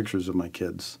 especially pictures of my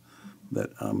kids that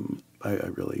I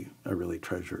really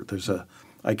treasure.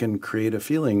 I can create a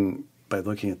feeling by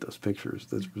looking at those pictures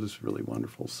that's really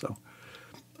wonderful. So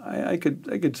I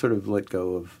could sort of let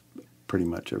go of pretty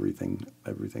much everything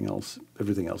else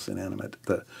inanimate.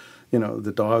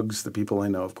 The dogs, the people I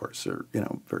know, of course, are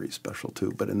very special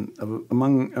too. But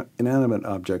among inanimate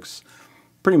objects,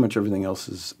 pretty much everything else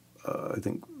is I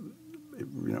think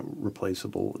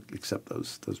replaceable except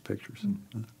those pictures.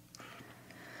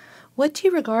 What do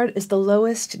you regard as the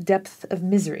lowest depth of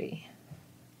misery?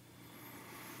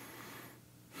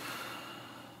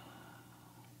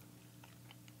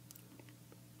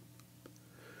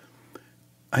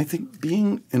 I think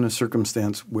being in a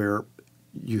circumstance where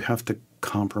you have to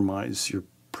compromise your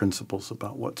principles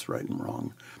about what's right and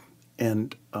wrong,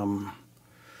 and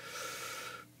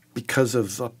because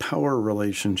of a power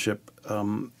relationship,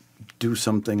 do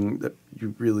something that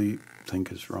you really think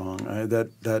is wrong.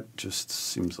 That just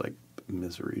seems like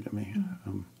misery to me.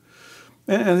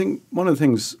 And I think one of the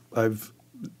things I've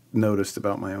noticed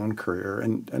about my own career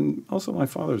and also my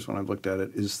father's when I've looked at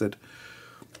it is that,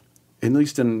 at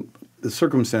least in the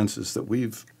circumstances that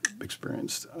we've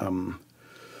experienced,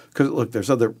 because look, there's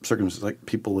other circumstances like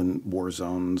people in war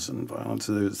zones and violence.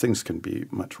 Things can be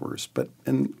much worse. But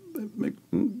in the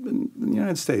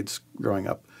United States, growing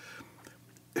up,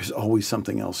 there's always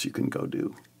something else you can go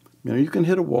do. You can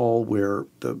hit a wall where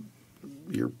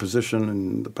your position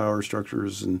and the power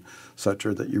structures and such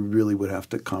are that you really would have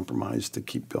to compromise to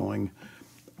keep going.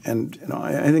 And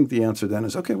I think the answer then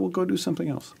is, okay, well, go do something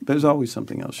else. There's always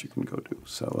something else you can go do.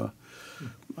 So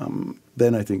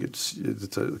then I think it's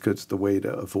the way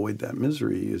to avoid that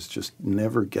misery is just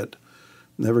never get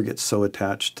so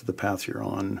attached to the path you're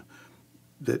on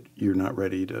that you're not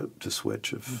ready to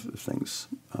switch if things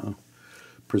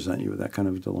present you with that kind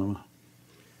of dilemma.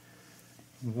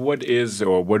 What is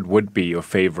or what would be your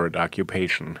favorite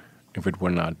occupation if it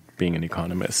were not being an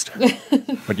economist?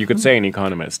 But you could say an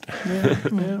economist.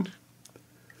 Yeah.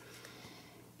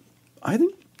 I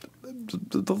think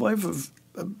the life of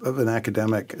an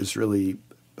academic is really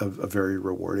a very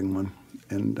rewarding one,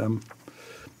 and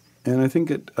I think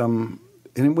it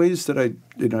in ways that I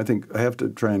think I have to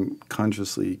try and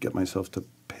consciously get myself to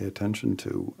pay attention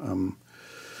to.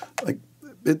 Like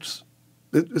it's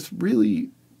really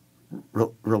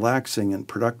relaxing and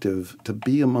productive to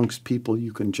be amongst people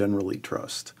you can generally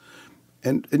trust,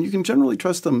 and you can generally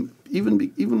trust them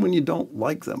even when you don't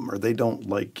like them or they don't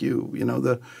like you.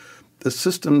 The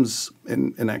systems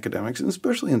in academics and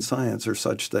especially in science are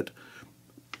such that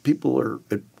people are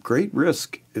at great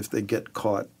risk if they get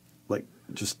caught like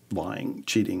just lying,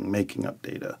 cheating, making up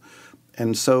data,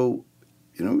 and so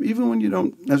even when you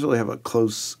don't necessarily have a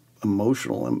close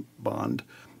emotional bond,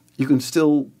 you can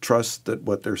still trust that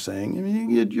what they're saying. I mean,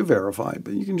 you verify,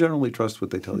 but you can generally trust what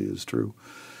they tell you is true,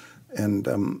 and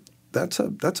that's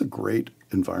a great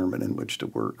environment in which to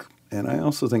work. And I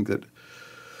also think that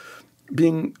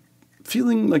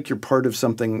feeling like you're part of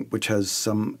something which has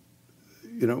some,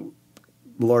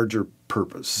 larger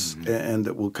purpose and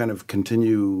that will kind of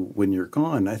continue when you're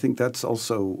gone. I think that's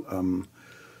also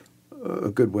a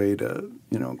good way to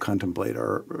contemplate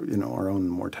our own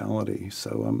mortality.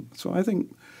 So I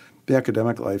think the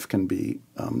academic life can be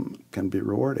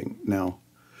rewarding. Now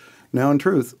in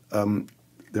truth,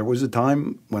 there was a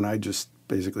time when I just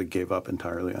basically gave up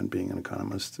entirely on being an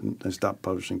economist and I stopped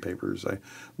publishing papers. I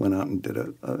went out and did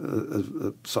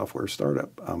a software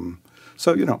startup.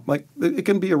 So it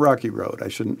can be a rocky road. I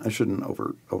shouldn't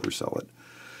oversell it,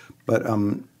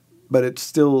 but it's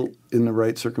still in the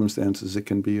right circumstances. It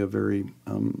can be a very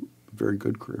very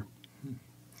good career.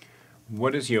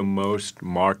 What is your most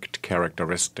marked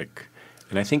characteristic?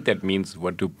 And I think that means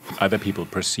what do other people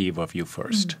perceive of you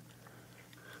first?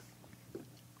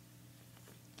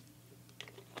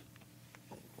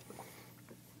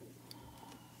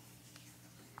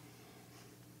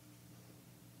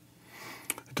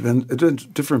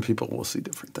 Different people will see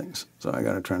different things. So I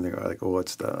got to try and think about like,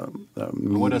 what's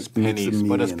what does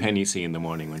Penny see in the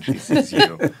morning when she sees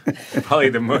you? Probably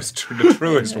the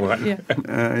truest one. Yeah.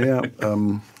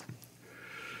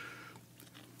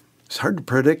 It's hard to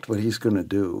predict what he's going to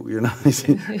do. He's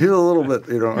a little bit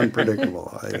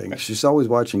unpredictable. I think she's always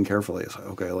watching carefully. It's like,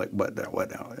 okay, like what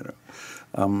now?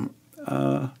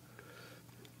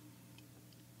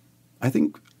 I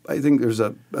think there's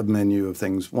a menu of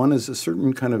things. One is a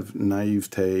certain kind of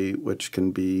naivete, which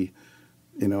can be,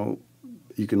 you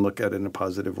can look at it in a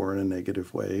positive or in a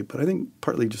negative way. But I think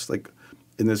partly just like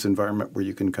in this environment where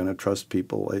you can kind of trust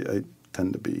people, I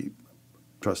tend to be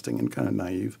trusting and kind of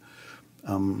naive.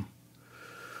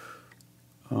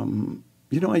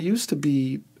 I used to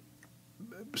be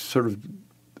sort of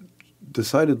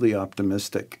decidedly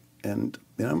optimistic, and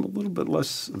I'm a little bit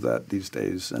less of that these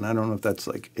days. And I don't know if that's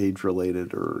like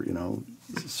age-related or,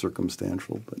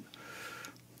 circumstantial. But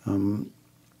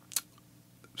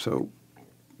so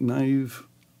naive,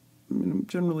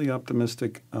 generally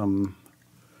optimistic, and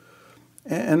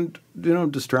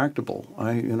distractible.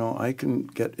 I can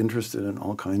get interested in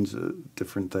all kinds of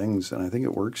different things, and I think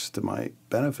it works to my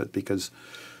benefit because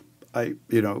I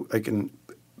can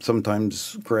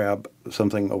sometimes grab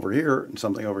something over here and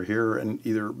something over here and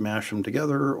either mash them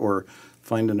together or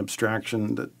find an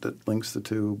abstraction that links the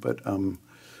two. But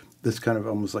this kind of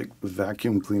almost like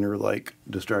vacuum cleaner like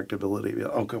distractibility.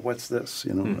 Okay, what's this?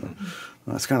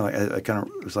 It's kind of like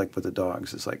it's like with the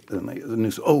dogs. It's like the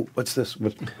news. Oh, what's this?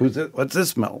 Who's it? What's this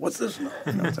smell? What's this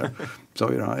smell? So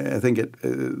I think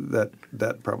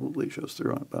that probably shows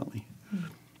through about me.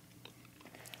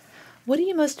 What do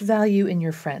you most value in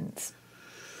your friends?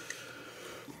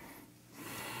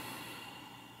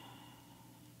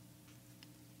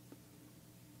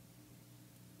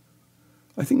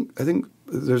 I think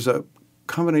there's a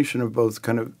combination of both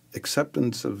kind of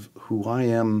acceptance of who I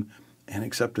am and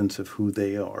acceptance of who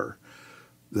they are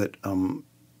that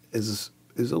is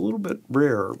a little bit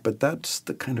rare, but that's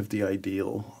the kind of the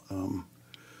ideal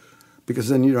because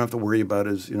then you don't have to worry about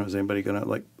is anybody going to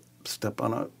like step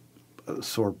on a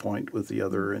sore point with the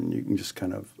other, and you can just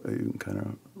kind of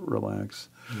relax.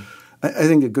 I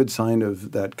think a good sign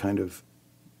of that kind of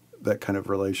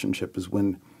relationship is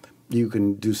when you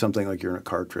can do something like you're in a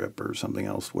car trip or something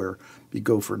else where you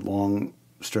go for long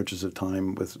stretches of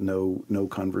time with no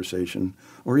conversation,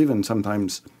 or even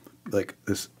sometimes like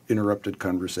this interrupted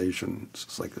conversation. It's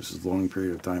just like this is a long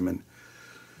period of time, and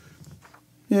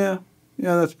yeah,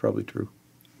 that's probably true.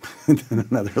 And then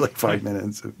another like 5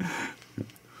 minutes.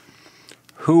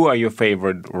 Who are your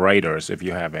favorite writers, if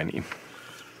you have any?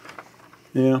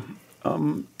 Yeah.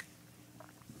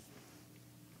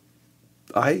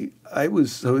 I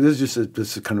was, so this is just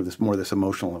this is kind of this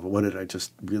emotional level. What did I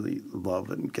just really love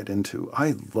and get into?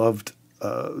 I loved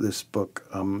this book,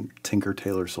 Tinker,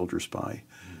 Tailor, Soldier, Spy,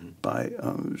 by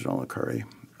Jean Le Carré.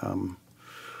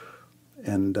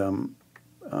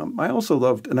 I also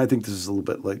loved, and I think this is a little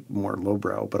bit like more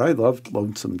lowbrow, but I loved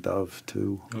Lonesome Dove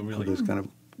too. Oh, really? This kind of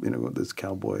this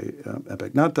cowboy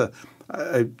epic. Not the,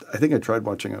 I think I tried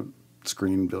watching a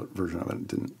screen version of it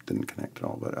and didn't connect at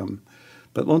all.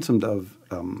 But Lonesome Dove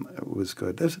was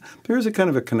good. There's a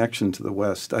kind of a connection to the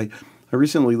West. I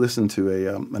recently listened to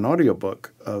an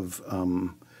audiobook of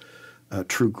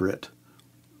True Grit,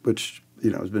 which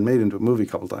has been made into a movie a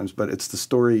couple times. But it's the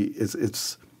story.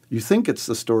 It's you think it's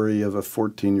the story of a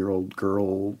 14-year-old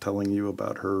girl telling you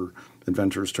about her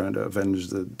adventures trying to avenge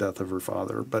the death of her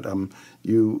father. But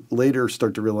you later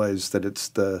start to realize that it's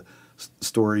the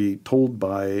story told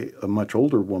by a much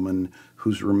older woman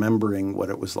who's remembering what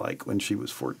it was like when she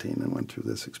was 14 and went through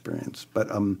this experience. But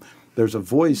there's a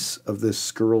voice of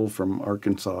this girl from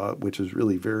Arkansas, which is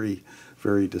really very,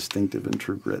 very distinctive in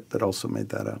True Grit, that also made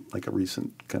that a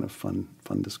recent kind of fun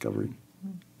discovery.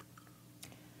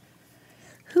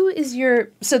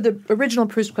 So the original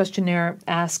Proust questionnaire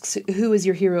asks, who is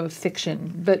your hero of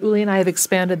fiction? But Uli and I have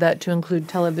expanded that to include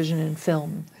television and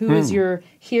film. Who is your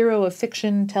hero of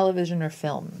fiction, television, or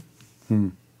film?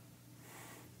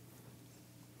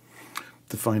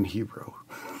 Define hero.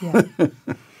 Yeah.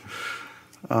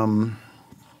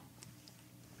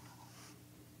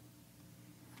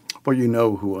 Well,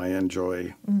 who I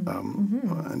enjoy.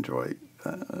 I enjoy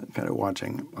kind of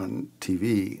watching on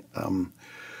TV.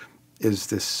 Is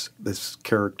this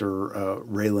character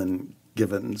Raylan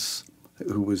Givens,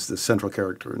 who was the central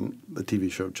character in the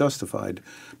TV show Justified,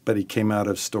 but he came out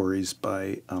of stories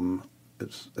by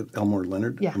it's Elmore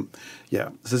Leonard. Yeah.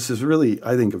 This is really,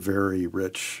 I think, a very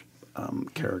rich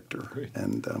character, Great.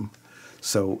 and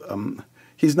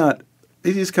he's not.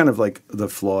 He's kind of like the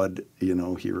flawed,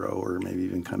 hero, or maybe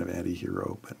even kind of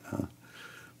anti-hero,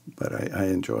 but I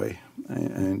enjoy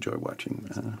watching.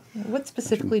 What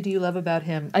specifically do you love about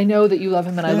him? I know that you love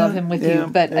him, and I love him with you.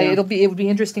 But yeah. it would be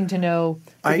interesting to know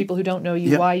for people who don't know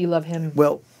you why you love him.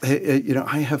 Well,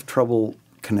 I have trouble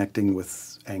connecting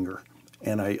with anger,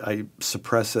 and I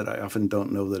suppress it. I often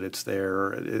don't know that it's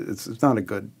there. It's not a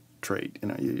good trait.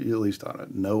 You at least ought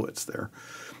to know it's there.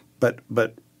 But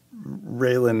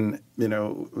Raylan,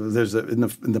 there's in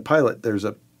the pilot there's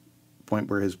a point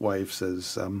where his wife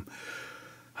says,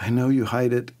 I know you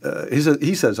hide it.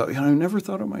 He says, I never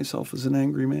thought of myself as an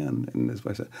angry man. And his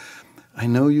wife said, I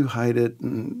know you hide it,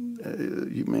 and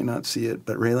you may not see it,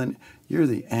 but Raylan, you're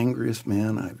the angriest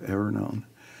man I've ever known.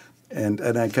 And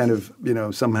I kind of,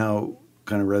 somehow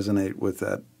kind of resonate with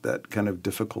that kind of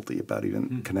difficulty about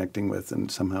even connecting with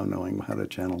and somehow knowing how to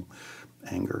channel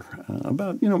anger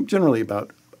about, generally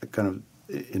about kind of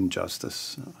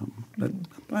injustice. But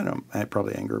I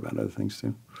probably anger about other things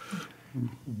too.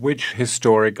 Which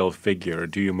historical figure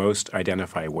do you most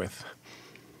identify with?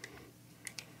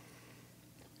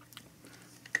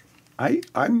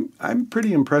 I'm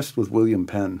pretty impressed with William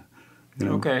Penn.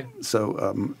 Okay.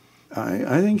 So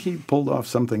I think he pulled off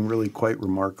something really quite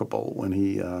remarkable when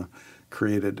he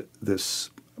created this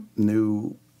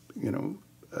new,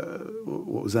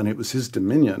 what was then? It was his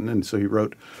dominion, and so he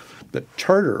wrote the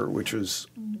charter, which is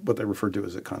what they referred to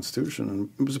as a constitution, and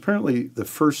it was apparently the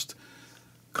first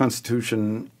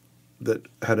constitution that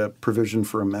had a provision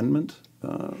for amendment.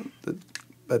 But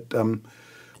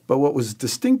what was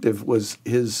distinctive was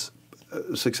his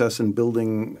success in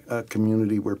building a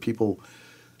community where people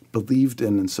believed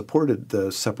in and supported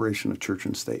the separation of church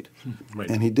and state. Right.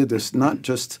 And he did this not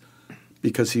just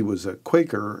because he was a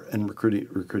Quaker and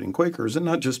recruiting Quakers, and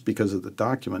not just because of the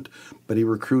document, but he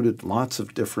recruited lots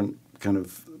of different kind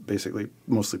of basically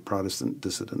mostly Protestant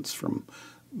dissidents from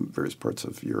various parts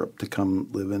of Europe to come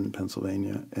live in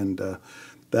Pennsylvania. And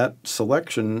that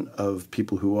selection of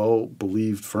people who all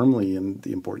believed firmly in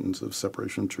the importance of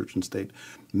separation of church and state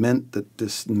meant that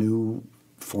this new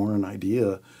foreign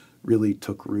idea really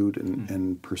took root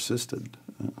and persisted.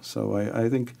 So I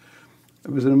think it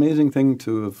was an amazing thing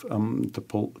to have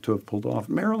pulled off.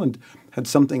 Maryland had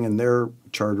something in their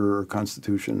charter or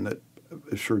constitution that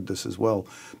assured this as well,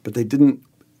 but they didn't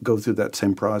go through that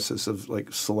same process of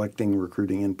like selecting,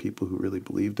 recruiting in people who really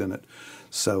believed in it.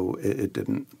 So it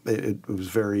didn't. It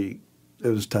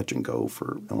was touch and go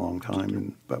for a long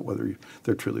time about whether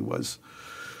there truly was,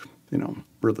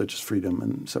 religious freedom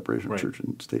and separation of church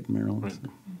and state in Maryland. Right. So.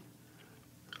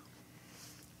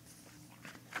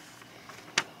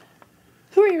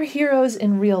 Who are your heroes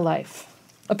in real life,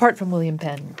 apart from William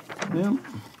Penn? Yeah.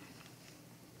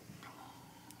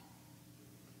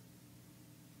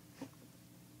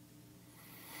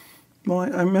 Well,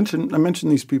 I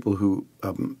mentioned these people who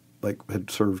had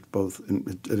served both and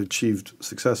had achieved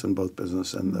success in both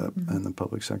business and the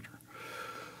public sector.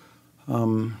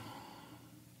 I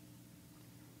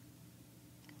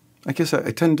guess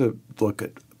I tend to look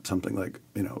at something like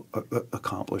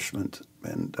accomplishment,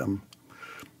 and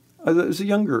as a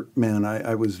younger man,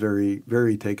 I was very,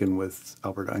 very taken with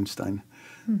Albert Einstein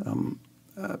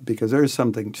because there is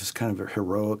something just kind of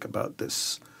heroic about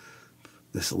this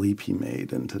leap he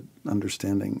made into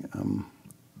understanding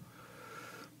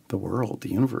the world, the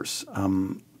universe.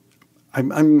 I'm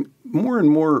more and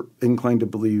more inclined to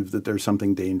believe that there's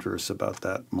something dangerous about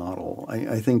that model.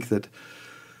 I think that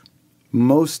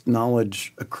most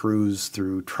knowledge accrues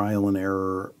through trial and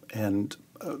error and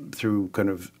through kind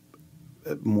of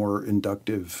more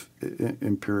inductive,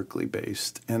 empirically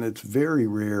based. And it's very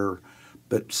rare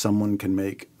that someone can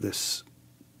make this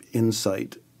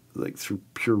insight like through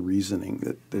pure reasoning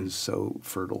that is so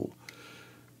fertile.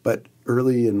 But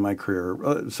early in my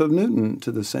career, so Newton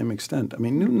to the same extent. I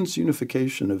mean, Newton's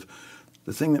unification of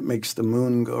the thing that makes the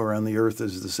moon go around the earth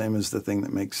is the same as the thing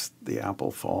that makes the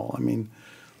apple fall. I mean,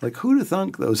 like who'd have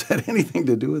thunk those had anything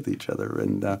to do with each other?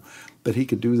 And but he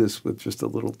could do this with just a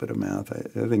little bit of math.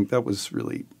 I think that was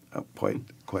really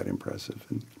quite impressive.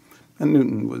 And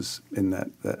Newton was in that.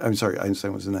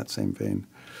 Einstein was in that same vein.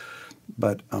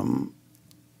 But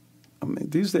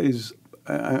these days,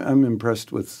 I'm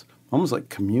impressed with almost like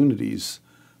communities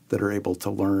that are able to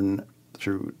learn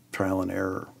through trial and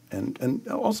error, and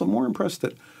also more impressed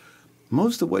that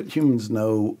most of what humans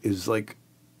know is like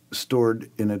stored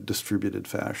in a distributed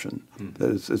fashion.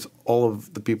 That it's all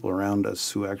of the people around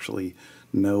us who actually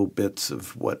know bits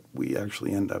of what we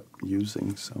actually end up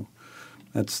using. So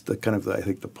that's the kind of, I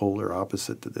think, the polar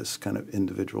opposite to this kind of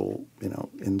individual,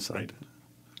 insight. Right.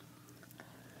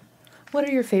 What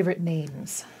are your favorite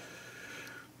names?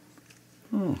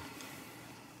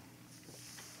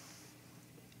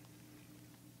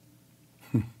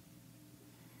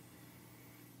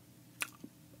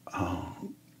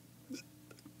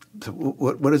 So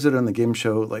what is it on the game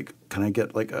show? Like, can I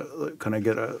get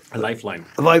a lifeline?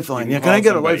 A lifeline? You Yeah, can can I call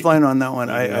get somebody. a lifeline on that one?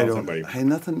 You can I call don't. somebody.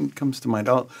 Nothing comes to mind.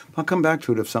 I'll come back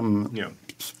to it if something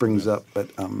springs up.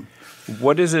 But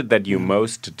What is it that you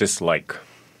most dislike?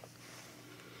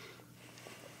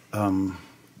 So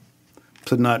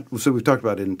we've talked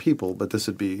about it in people, but this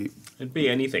would be. It'd be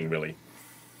anything, really.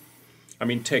 I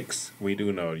mean, ticks. We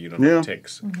do know you don't Yeah. have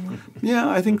ticks. Yeah,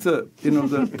 I think the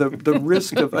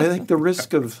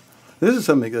risk of this is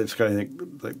something that's kind of, I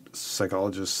think, like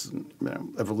psychologists,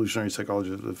 evolutionary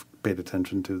psychologists have paid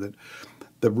attention to, that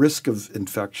the risk of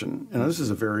infection. This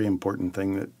is a very important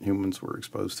thing that humans were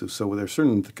exposed to. So there's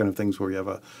certain kind of things where you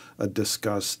have a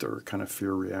disgust or kind of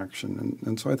fear reaction,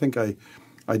 and so I think I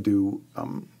do.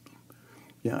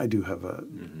 I do have a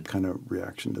kind of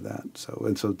reaction to that.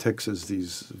 So ticks is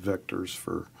these vectors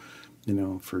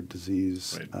for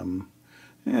disease, Right.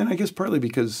 and I guess partly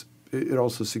because it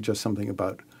also suggests something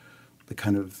about the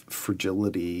kind of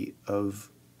fragility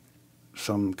of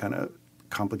some kind of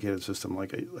complicated system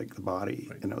like the body.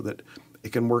 Right. That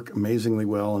it can work amazingly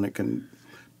well and it can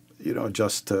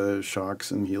adjust to shocks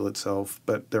and heal itself,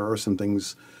 but there are some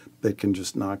things that can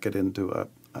just knock it into a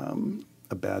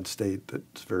bad state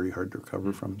that's very hard to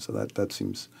recover from. So that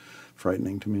seems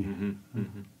frightening to me.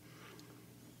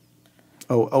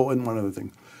 Oh, and one other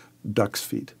thing, duck's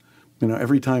feet.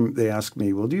 Every time they ask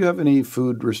me, well, do you have any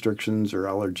food restrictions or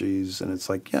allergies? And it's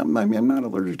like, yeah, I'm not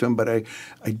allergic to them, but I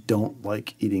don't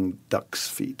like eating duck's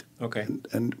feet. Okay.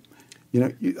 And I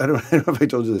don't know if I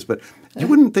told you this, but you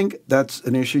wouldn't think that's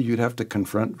an issue you'd have to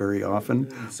confront very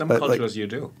often. Some but cultures you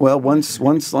do. Well, once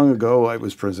long ago, I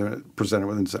was presented with it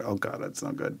and said, "Oh God, that's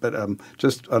not good." But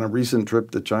just on a recent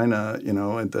trip to China,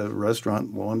 at the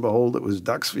restaurant, lo and behold, it was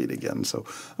duck's feet again. So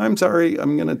I'm sorry,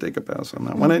 I'm going to take a pass on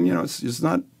that one. And it's just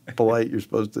not polite. You're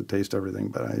supposed to taste everything,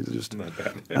 but I'm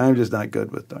just not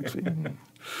good with duck's feet.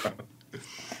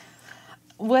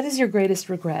 What is your greatest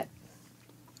regret?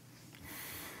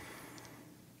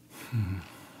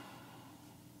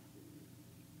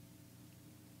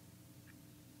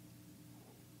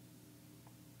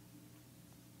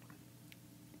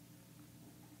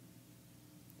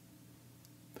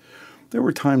 There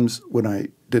were times when I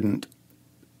didn't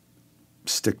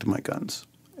stick to my guns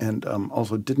and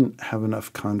also didn't have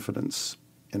enough confidence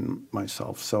in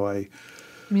myself. So I... You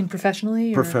mean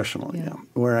professionally? Professionally, yeah.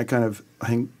 Where I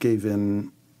think gave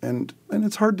in. And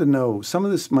it's hard to know. Some of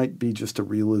this might be just a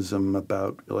realism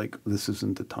about, like, this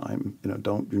isn't the time. You're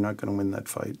not going to win that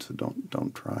fight, so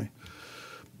don't try.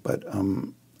 But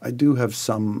I do have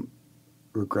some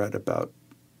regret about,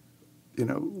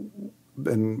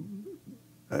 and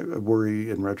I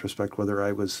worry in retrospect whether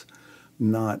I was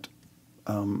not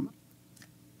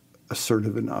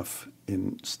assertive enough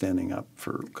in standing up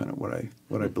for kind of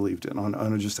what I believed in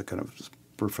on just a kind of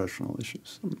professional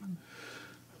issues.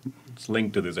 It's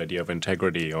linked to this idea of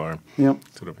integrity or Yep.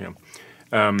 sort of,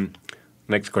 yeah.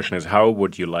 Next question is, how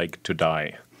would you like to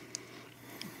die?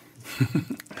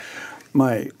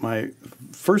 My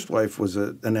first wife was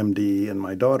an MD, and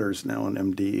my daughter's now an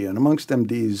MD. And amongst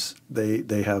MDs,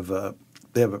 they have a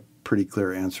pretty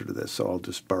clear answer to this. So I'll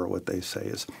just borrow what they say: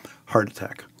 is heart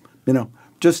attack.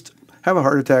 Just have a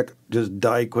heart attack, just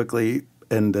die quickly,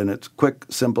 and then it's quick,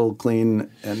 simple,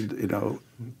 clean, and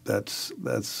that's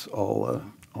all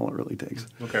it really takes.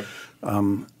 Okay.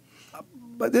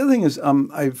 But the other thing is,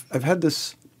 I've had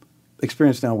this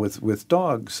experience now with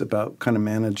dogs about kind of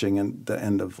managing the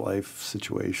end of life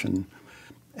situation,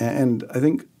 and I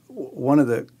think one of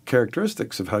the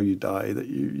characteristics of how you die that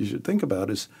you should think about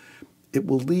is it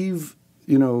will leave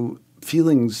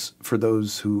feelings for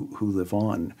those who live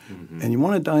on, and you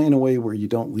want to die in a way where you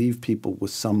don't leave people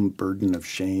with some burden of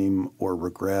shame or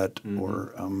regret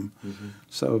or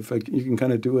so if you can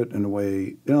kind of do it in a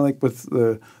way, like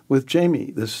with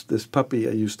Jamie, this puppy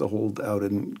I used to hold out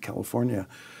in California.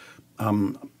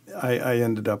 I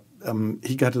ended up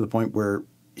he got to the point where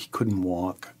he couldn't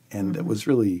walk, and it was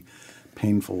really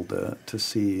painful to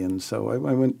see, and so I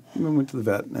went to the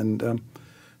vet,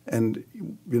 and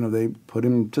they put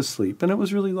him to sleep, and it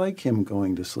was really like him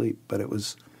going to sleep, but it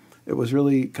was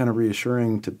really kind of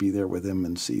reassuring to be there with him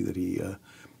and see that he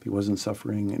wasn't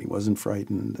suffering and he wasn't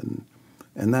frightened,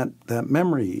 And that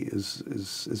memory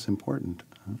is important.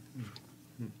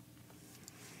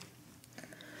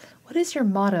 What is your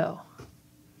motto?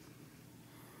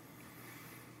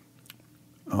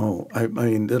 Oh, I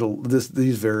mean,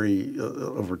 these vary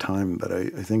over time, but I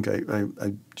think I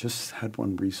just had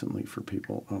one recently for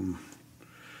people. I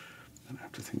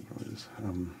have to think what it is.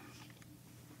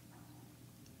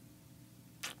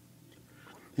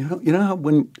 You know how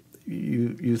when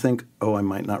you think, oh, I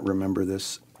might not remember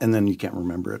this, and then you can't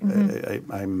remember it.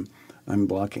 Mm-hmm. I'm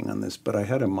blocking on this, but I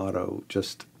had a motto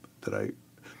just that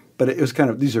but it was kind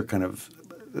of, these are kind of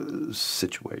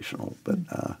situational, but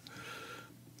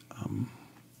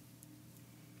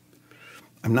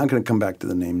I'm not going to come back to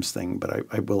the names thing, but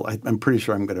I will. I'm pretty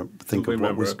sure I'm going to think of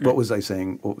what was I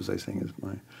saying. What was I saying is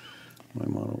my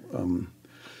model.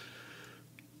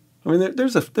 I mean,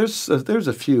 there's a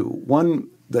few. One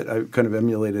that I kind of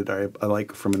emulated, I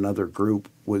like from another group,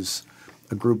 was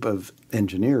a group of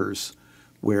engineers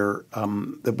where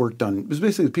that worked on, it was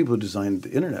basically the people who designed the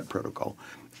internet protocol,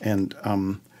 and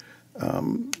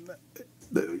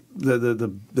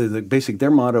the basic, their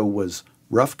motto was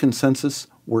rough consensus,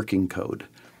 working code.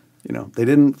 You know, they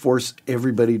didn't force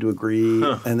everybody to agree,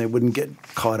 and they wouldn't get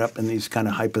caught up in these kind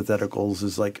of hypotheticals.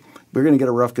 It's like, we're going to get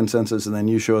a rough consensus, and then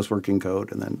you show us working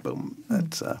code, and then boom.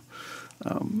 That's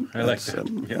I like that.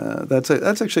 Yeah. That's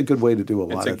actually a good way to do a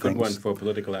lot of things. It's a good one for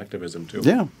political activism too.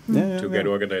 Yeah, to get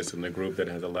organized in a group that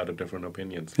has a lot of different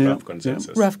opinions. Rough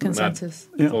consensus. Rough consensus.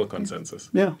 Not full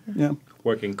consensus. Yeah.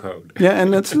 Working code. Yeah,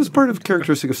 and that's part of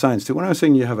characteristic of science too. When I was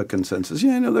saying you have a consensus,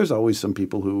 I know there's always some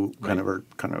people who kind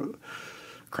of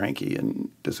cranky and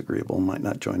disagreeable and might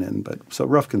not join in. But so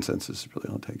rough consensus is really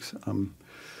all it takes. I'm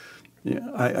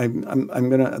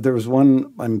gonna. There was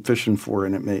one I'm fishing for,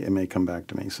 and it may come back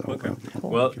to me. So okay.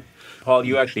 Well, Paul,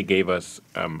 you actually gave us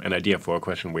an idea for a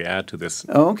question we add to this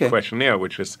questionnaire,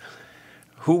 which is,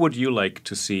 who would you like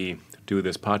to see do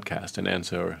this podcast and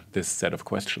answer this set of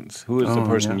questions? Who is the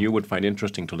person you would find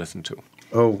interesting to listen to?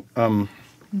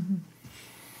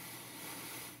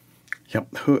 Yep.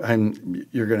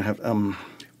 You're gonna have.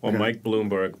 Well, Mike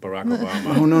Bloomberg, Barack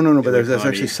Obama. Oh no! But there's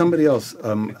actually somebody else.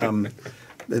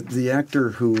 The actor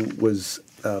who was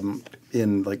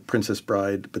in like Princess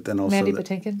Bride, but then also Mandy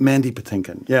Patinkin. Mandy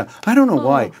Patinkin. Yeah, I don't know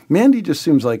why. Mandy just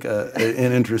seems like an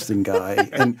interesting guy,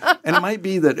 and it might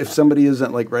be that if somebody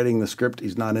isn't like writing the script,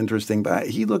 he's not interesting. But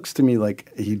he looks to me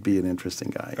like he'd be an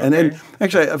interesting guy. Okay. And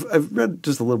actually, I've read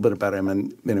just a little bit about him,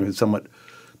 and his somewhat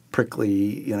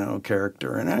prickly,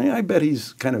 character, and I bet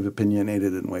he's kind of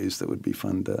opinionated in ways that would be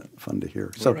fun to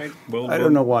hear. So right. I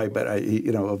don't know why, but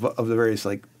of the various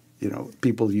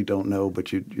people you don't know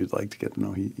but you'd like to get to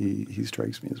know, he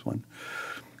strikes me as one.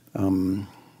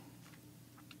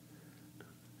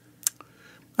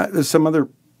 There's some other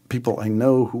people I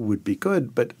know who would be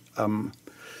good, but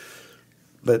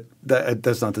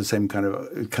that's not the same kind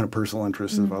of personal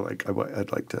interest as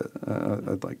I'd like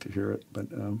to hear it, but.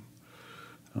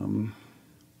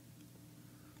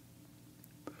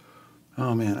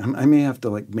 Oh man, I may have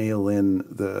to mail in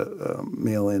the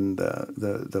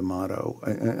motto.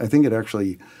 I think it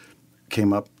actually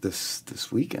came up this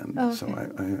weekend. Oh, okay. So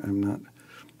I'm not.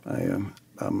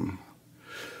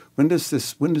 When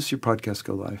does your podcast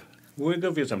go live? We'll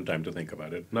give you some time to think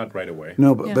about it. Not right away.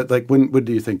 No, but when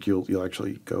do you think you'll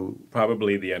actually go?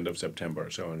 Probably the end of September.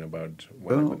 So in about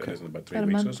that is in about 3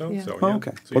 weeks or so. Yeah. So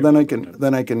okay. So well,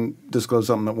 then I can disclose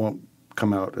something that won't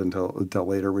come out until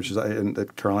later, which is and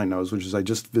that Caroline knows, which is I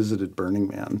just visited Burning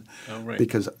Man. Oh, right.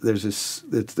 Because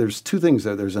there's two things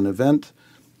there. There's an event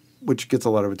which gets a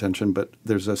lot of attention, but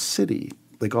there's a city.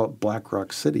 They call it Black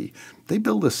Rock City. They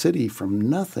build a city from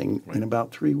nothing in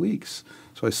about 3 weeks.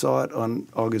 So I saw it on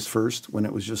August 1st when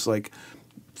it was just like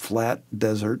flat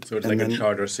desert. So it's like a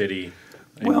charter city.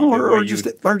 Well, or just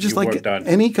like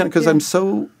any kind of, because I'm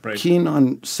so keen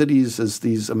on cities as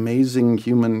these amazing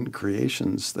human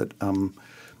creations that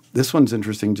this one's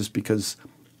interesting just because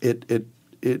it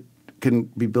can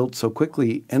be built so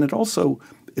quickly, and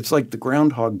it's like the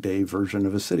Groundhog Day version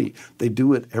of a city. They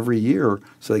do it every year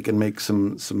so they can make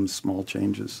some small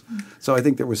changes. Mm-hmm. So I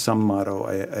think there was some motto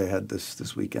I had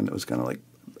this weekend that was kind of like,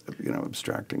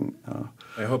 abstracting.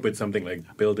 I hope it's something like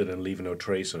 "build it and leave no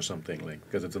trace" or something,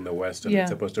 because it's in the West and it's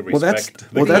supposed to respect.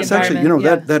 That's actually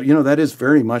that is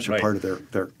very much a part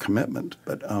of their commitment.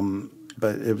 But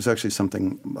it was actually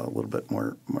something a little bit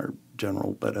more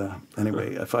general. But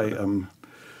anyway, if I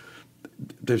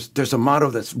there's a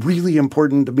motto that's really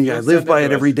important to me. I live by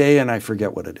it every day, and I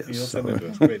forget what it is. You'll send it to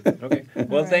us. Great. Okay.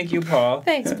 Well, thank you, Paul.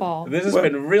 Thanks, Paul. This has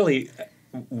been really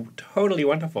totally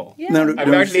wonderful. Yeah, No,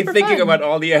 I'm actually thinking fun. about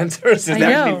all the answers. It's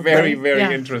actually very,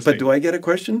 very interesting. But do I get a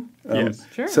question? Yes.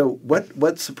 Sure. So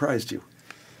what surprised you?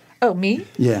 Oh, me?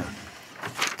 Yeah.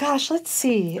 Gosh, let's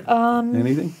see.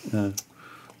 Anything?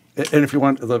 And if you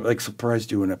want, like,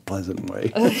 surprised you in a pleasant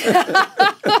way.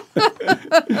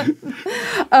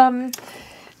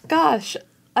 Gosh,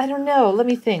 I don't know. Let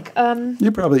me think.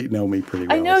 You probably know me pretty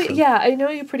well. I know. so- Yeah, I know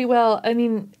you pretty well. I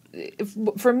mean,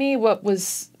 for me, what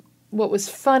was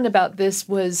fun about this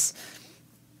was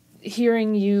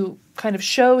hearing you kind of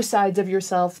show sides of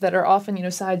yourself that are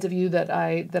often, sides of you that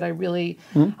I really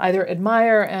either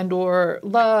admire and or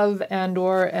love and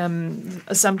or am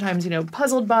sometimes,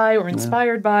 puzzled by or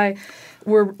inspired by.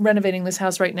 We're renovating this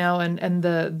house right now, and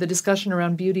the discussion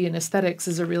around beauty and aesthetics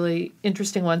is a really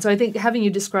interesting one. So I think having you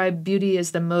describe beauty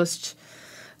as the most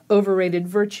overrated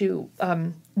virtue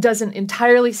doesn't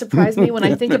entirely surprise me when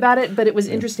I think about it, but it was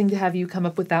interesting to have you come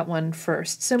up with that one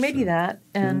first. So maybe that,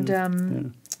 and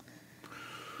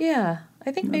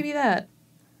I think maybe that.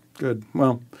 Good.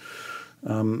 Well,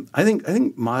 I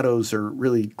think mottos are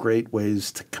really great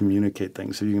ways to communicate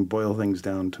things. So you can boil things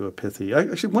down to a pithy.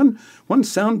 Actually, one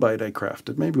soundbite I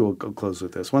crafted. Maybe we'll go close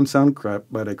with this. One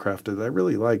soundbite I crafted that I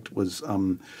really liked was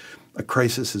 "A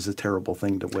crisis is a terrible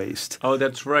thing to waste." Oh,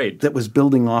 that's right. That was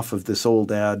building off of this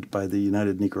old ad by the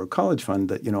United Negro College Fund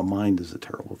that mind is a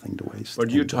terrible thing to waste. But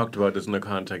you talked about this in the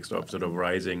context of sort of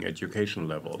rising education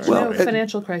levels. Well,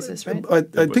 financial crisis, right?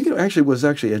 I think it was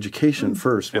actually education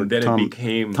first. And then it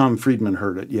became... Tom Friedman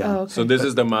heard it, yeah. Oh, okay. So this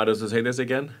is the motto, to say this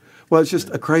again? Well, it's just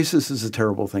a crisis is a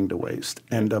terrible thing to waste.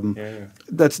 And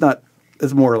that's not...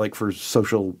 It's more like for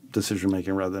social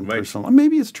decision-making rather than personal.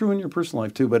 Maybe it's true in your personal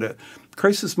life, too, but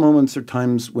crisis moments are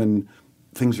times when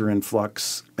things are in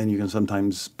flux and you can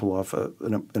sometimes pull off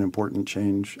an important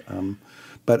change.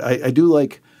 But I do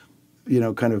like,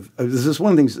 kind of – this is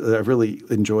one of the things that I've really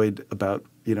enjoyed about,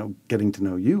 getting to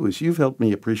know you is you've helped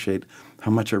me appreciate how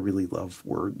much I really love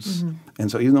words. Mm-hmm. And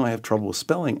so even though I have trouble with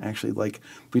spelling, actually, like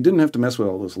if we didn't have to mess with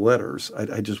all those letters,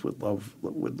 I just would love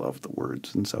the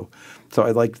words. And so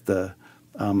I like the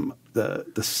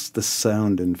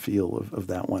sound and feel of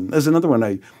that one. There's another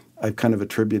one I've kind of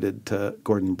attributed to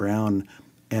Gordon Brown,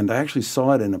 and I actually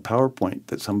saw it in a PowerPoint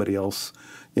that somebody else,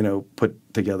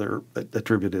 put together,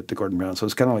 attributed to Gordon Brown. So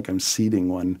it's kind of like I'm seeding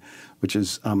one, which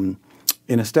is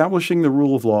in establishing the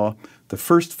rule of law, the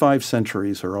first 5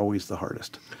 centuries are always the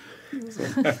hardest. So,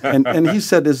 and he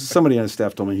said, as somebody on his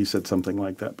staff told me, he said something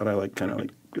like that, but I like kind of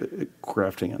like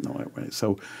crafting it in the right way.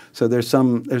 So there's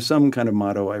some kind of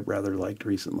motto I rather liked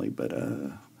recently, but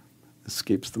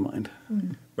escapes the mind.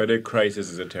 Mm. But a crisis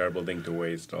is a terrible thing to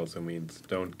waste also means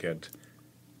don't get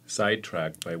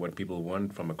sidetracked by what people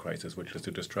want from a crisis, which is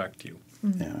to distract you.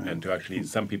 Mm. Yeah. And to actually,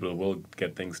 some people will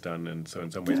get things done, and so in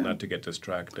some ways not to get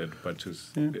distracted, but to...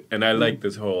 And I like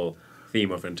this whole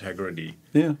theme of integrity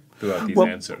throughout these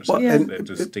answers. And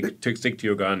to stick to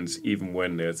your guns even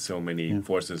when there's so many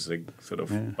forces sort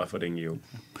of buffeting you.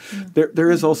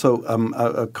 There is also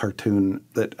a cartoon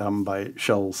that by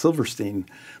Shel Silverstein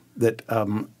that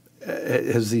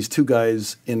has these 2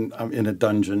 guys in a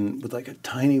dungeon with like a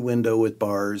tiny window with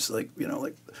bars, like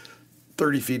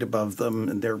 30 feet above them,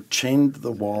 and they're chained to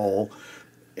the wall.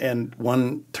 And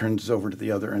one turns over to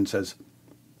the other and says,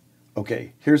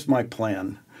 "Okay, here's my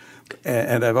plan."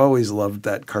 And I've always loved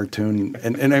that cartoon.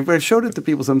 And I've showed it to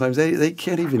people sometimes. They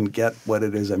can't even get what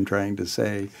it is I'm trying to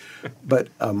say. But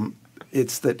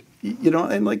it's that,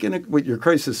 and like with your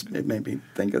crisis, it made me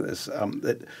think of this,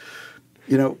 that,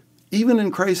 even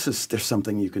in crisis, there's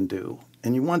something you can do.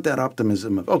 And you want that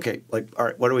optimism of, okay, like, all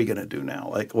right, what are we going to do now?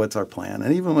 Like, what's our plan?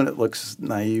 And even when it looks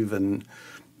naive and,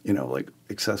 like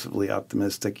excessively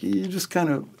optimistic, you just kind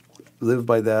of live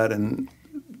by that, and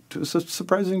to a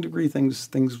surprising degree, things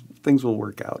will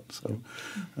work out.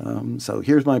 So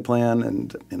here's my plan,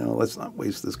 and let's not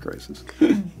waste this crisis.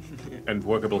 And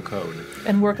workable code.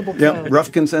 Yeah,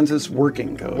 rough consensus,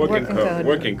 working code.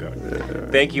 Working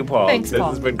code. Thank you, Paul. Thanks,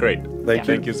 Paul. This has been great.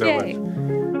 Thank you so much.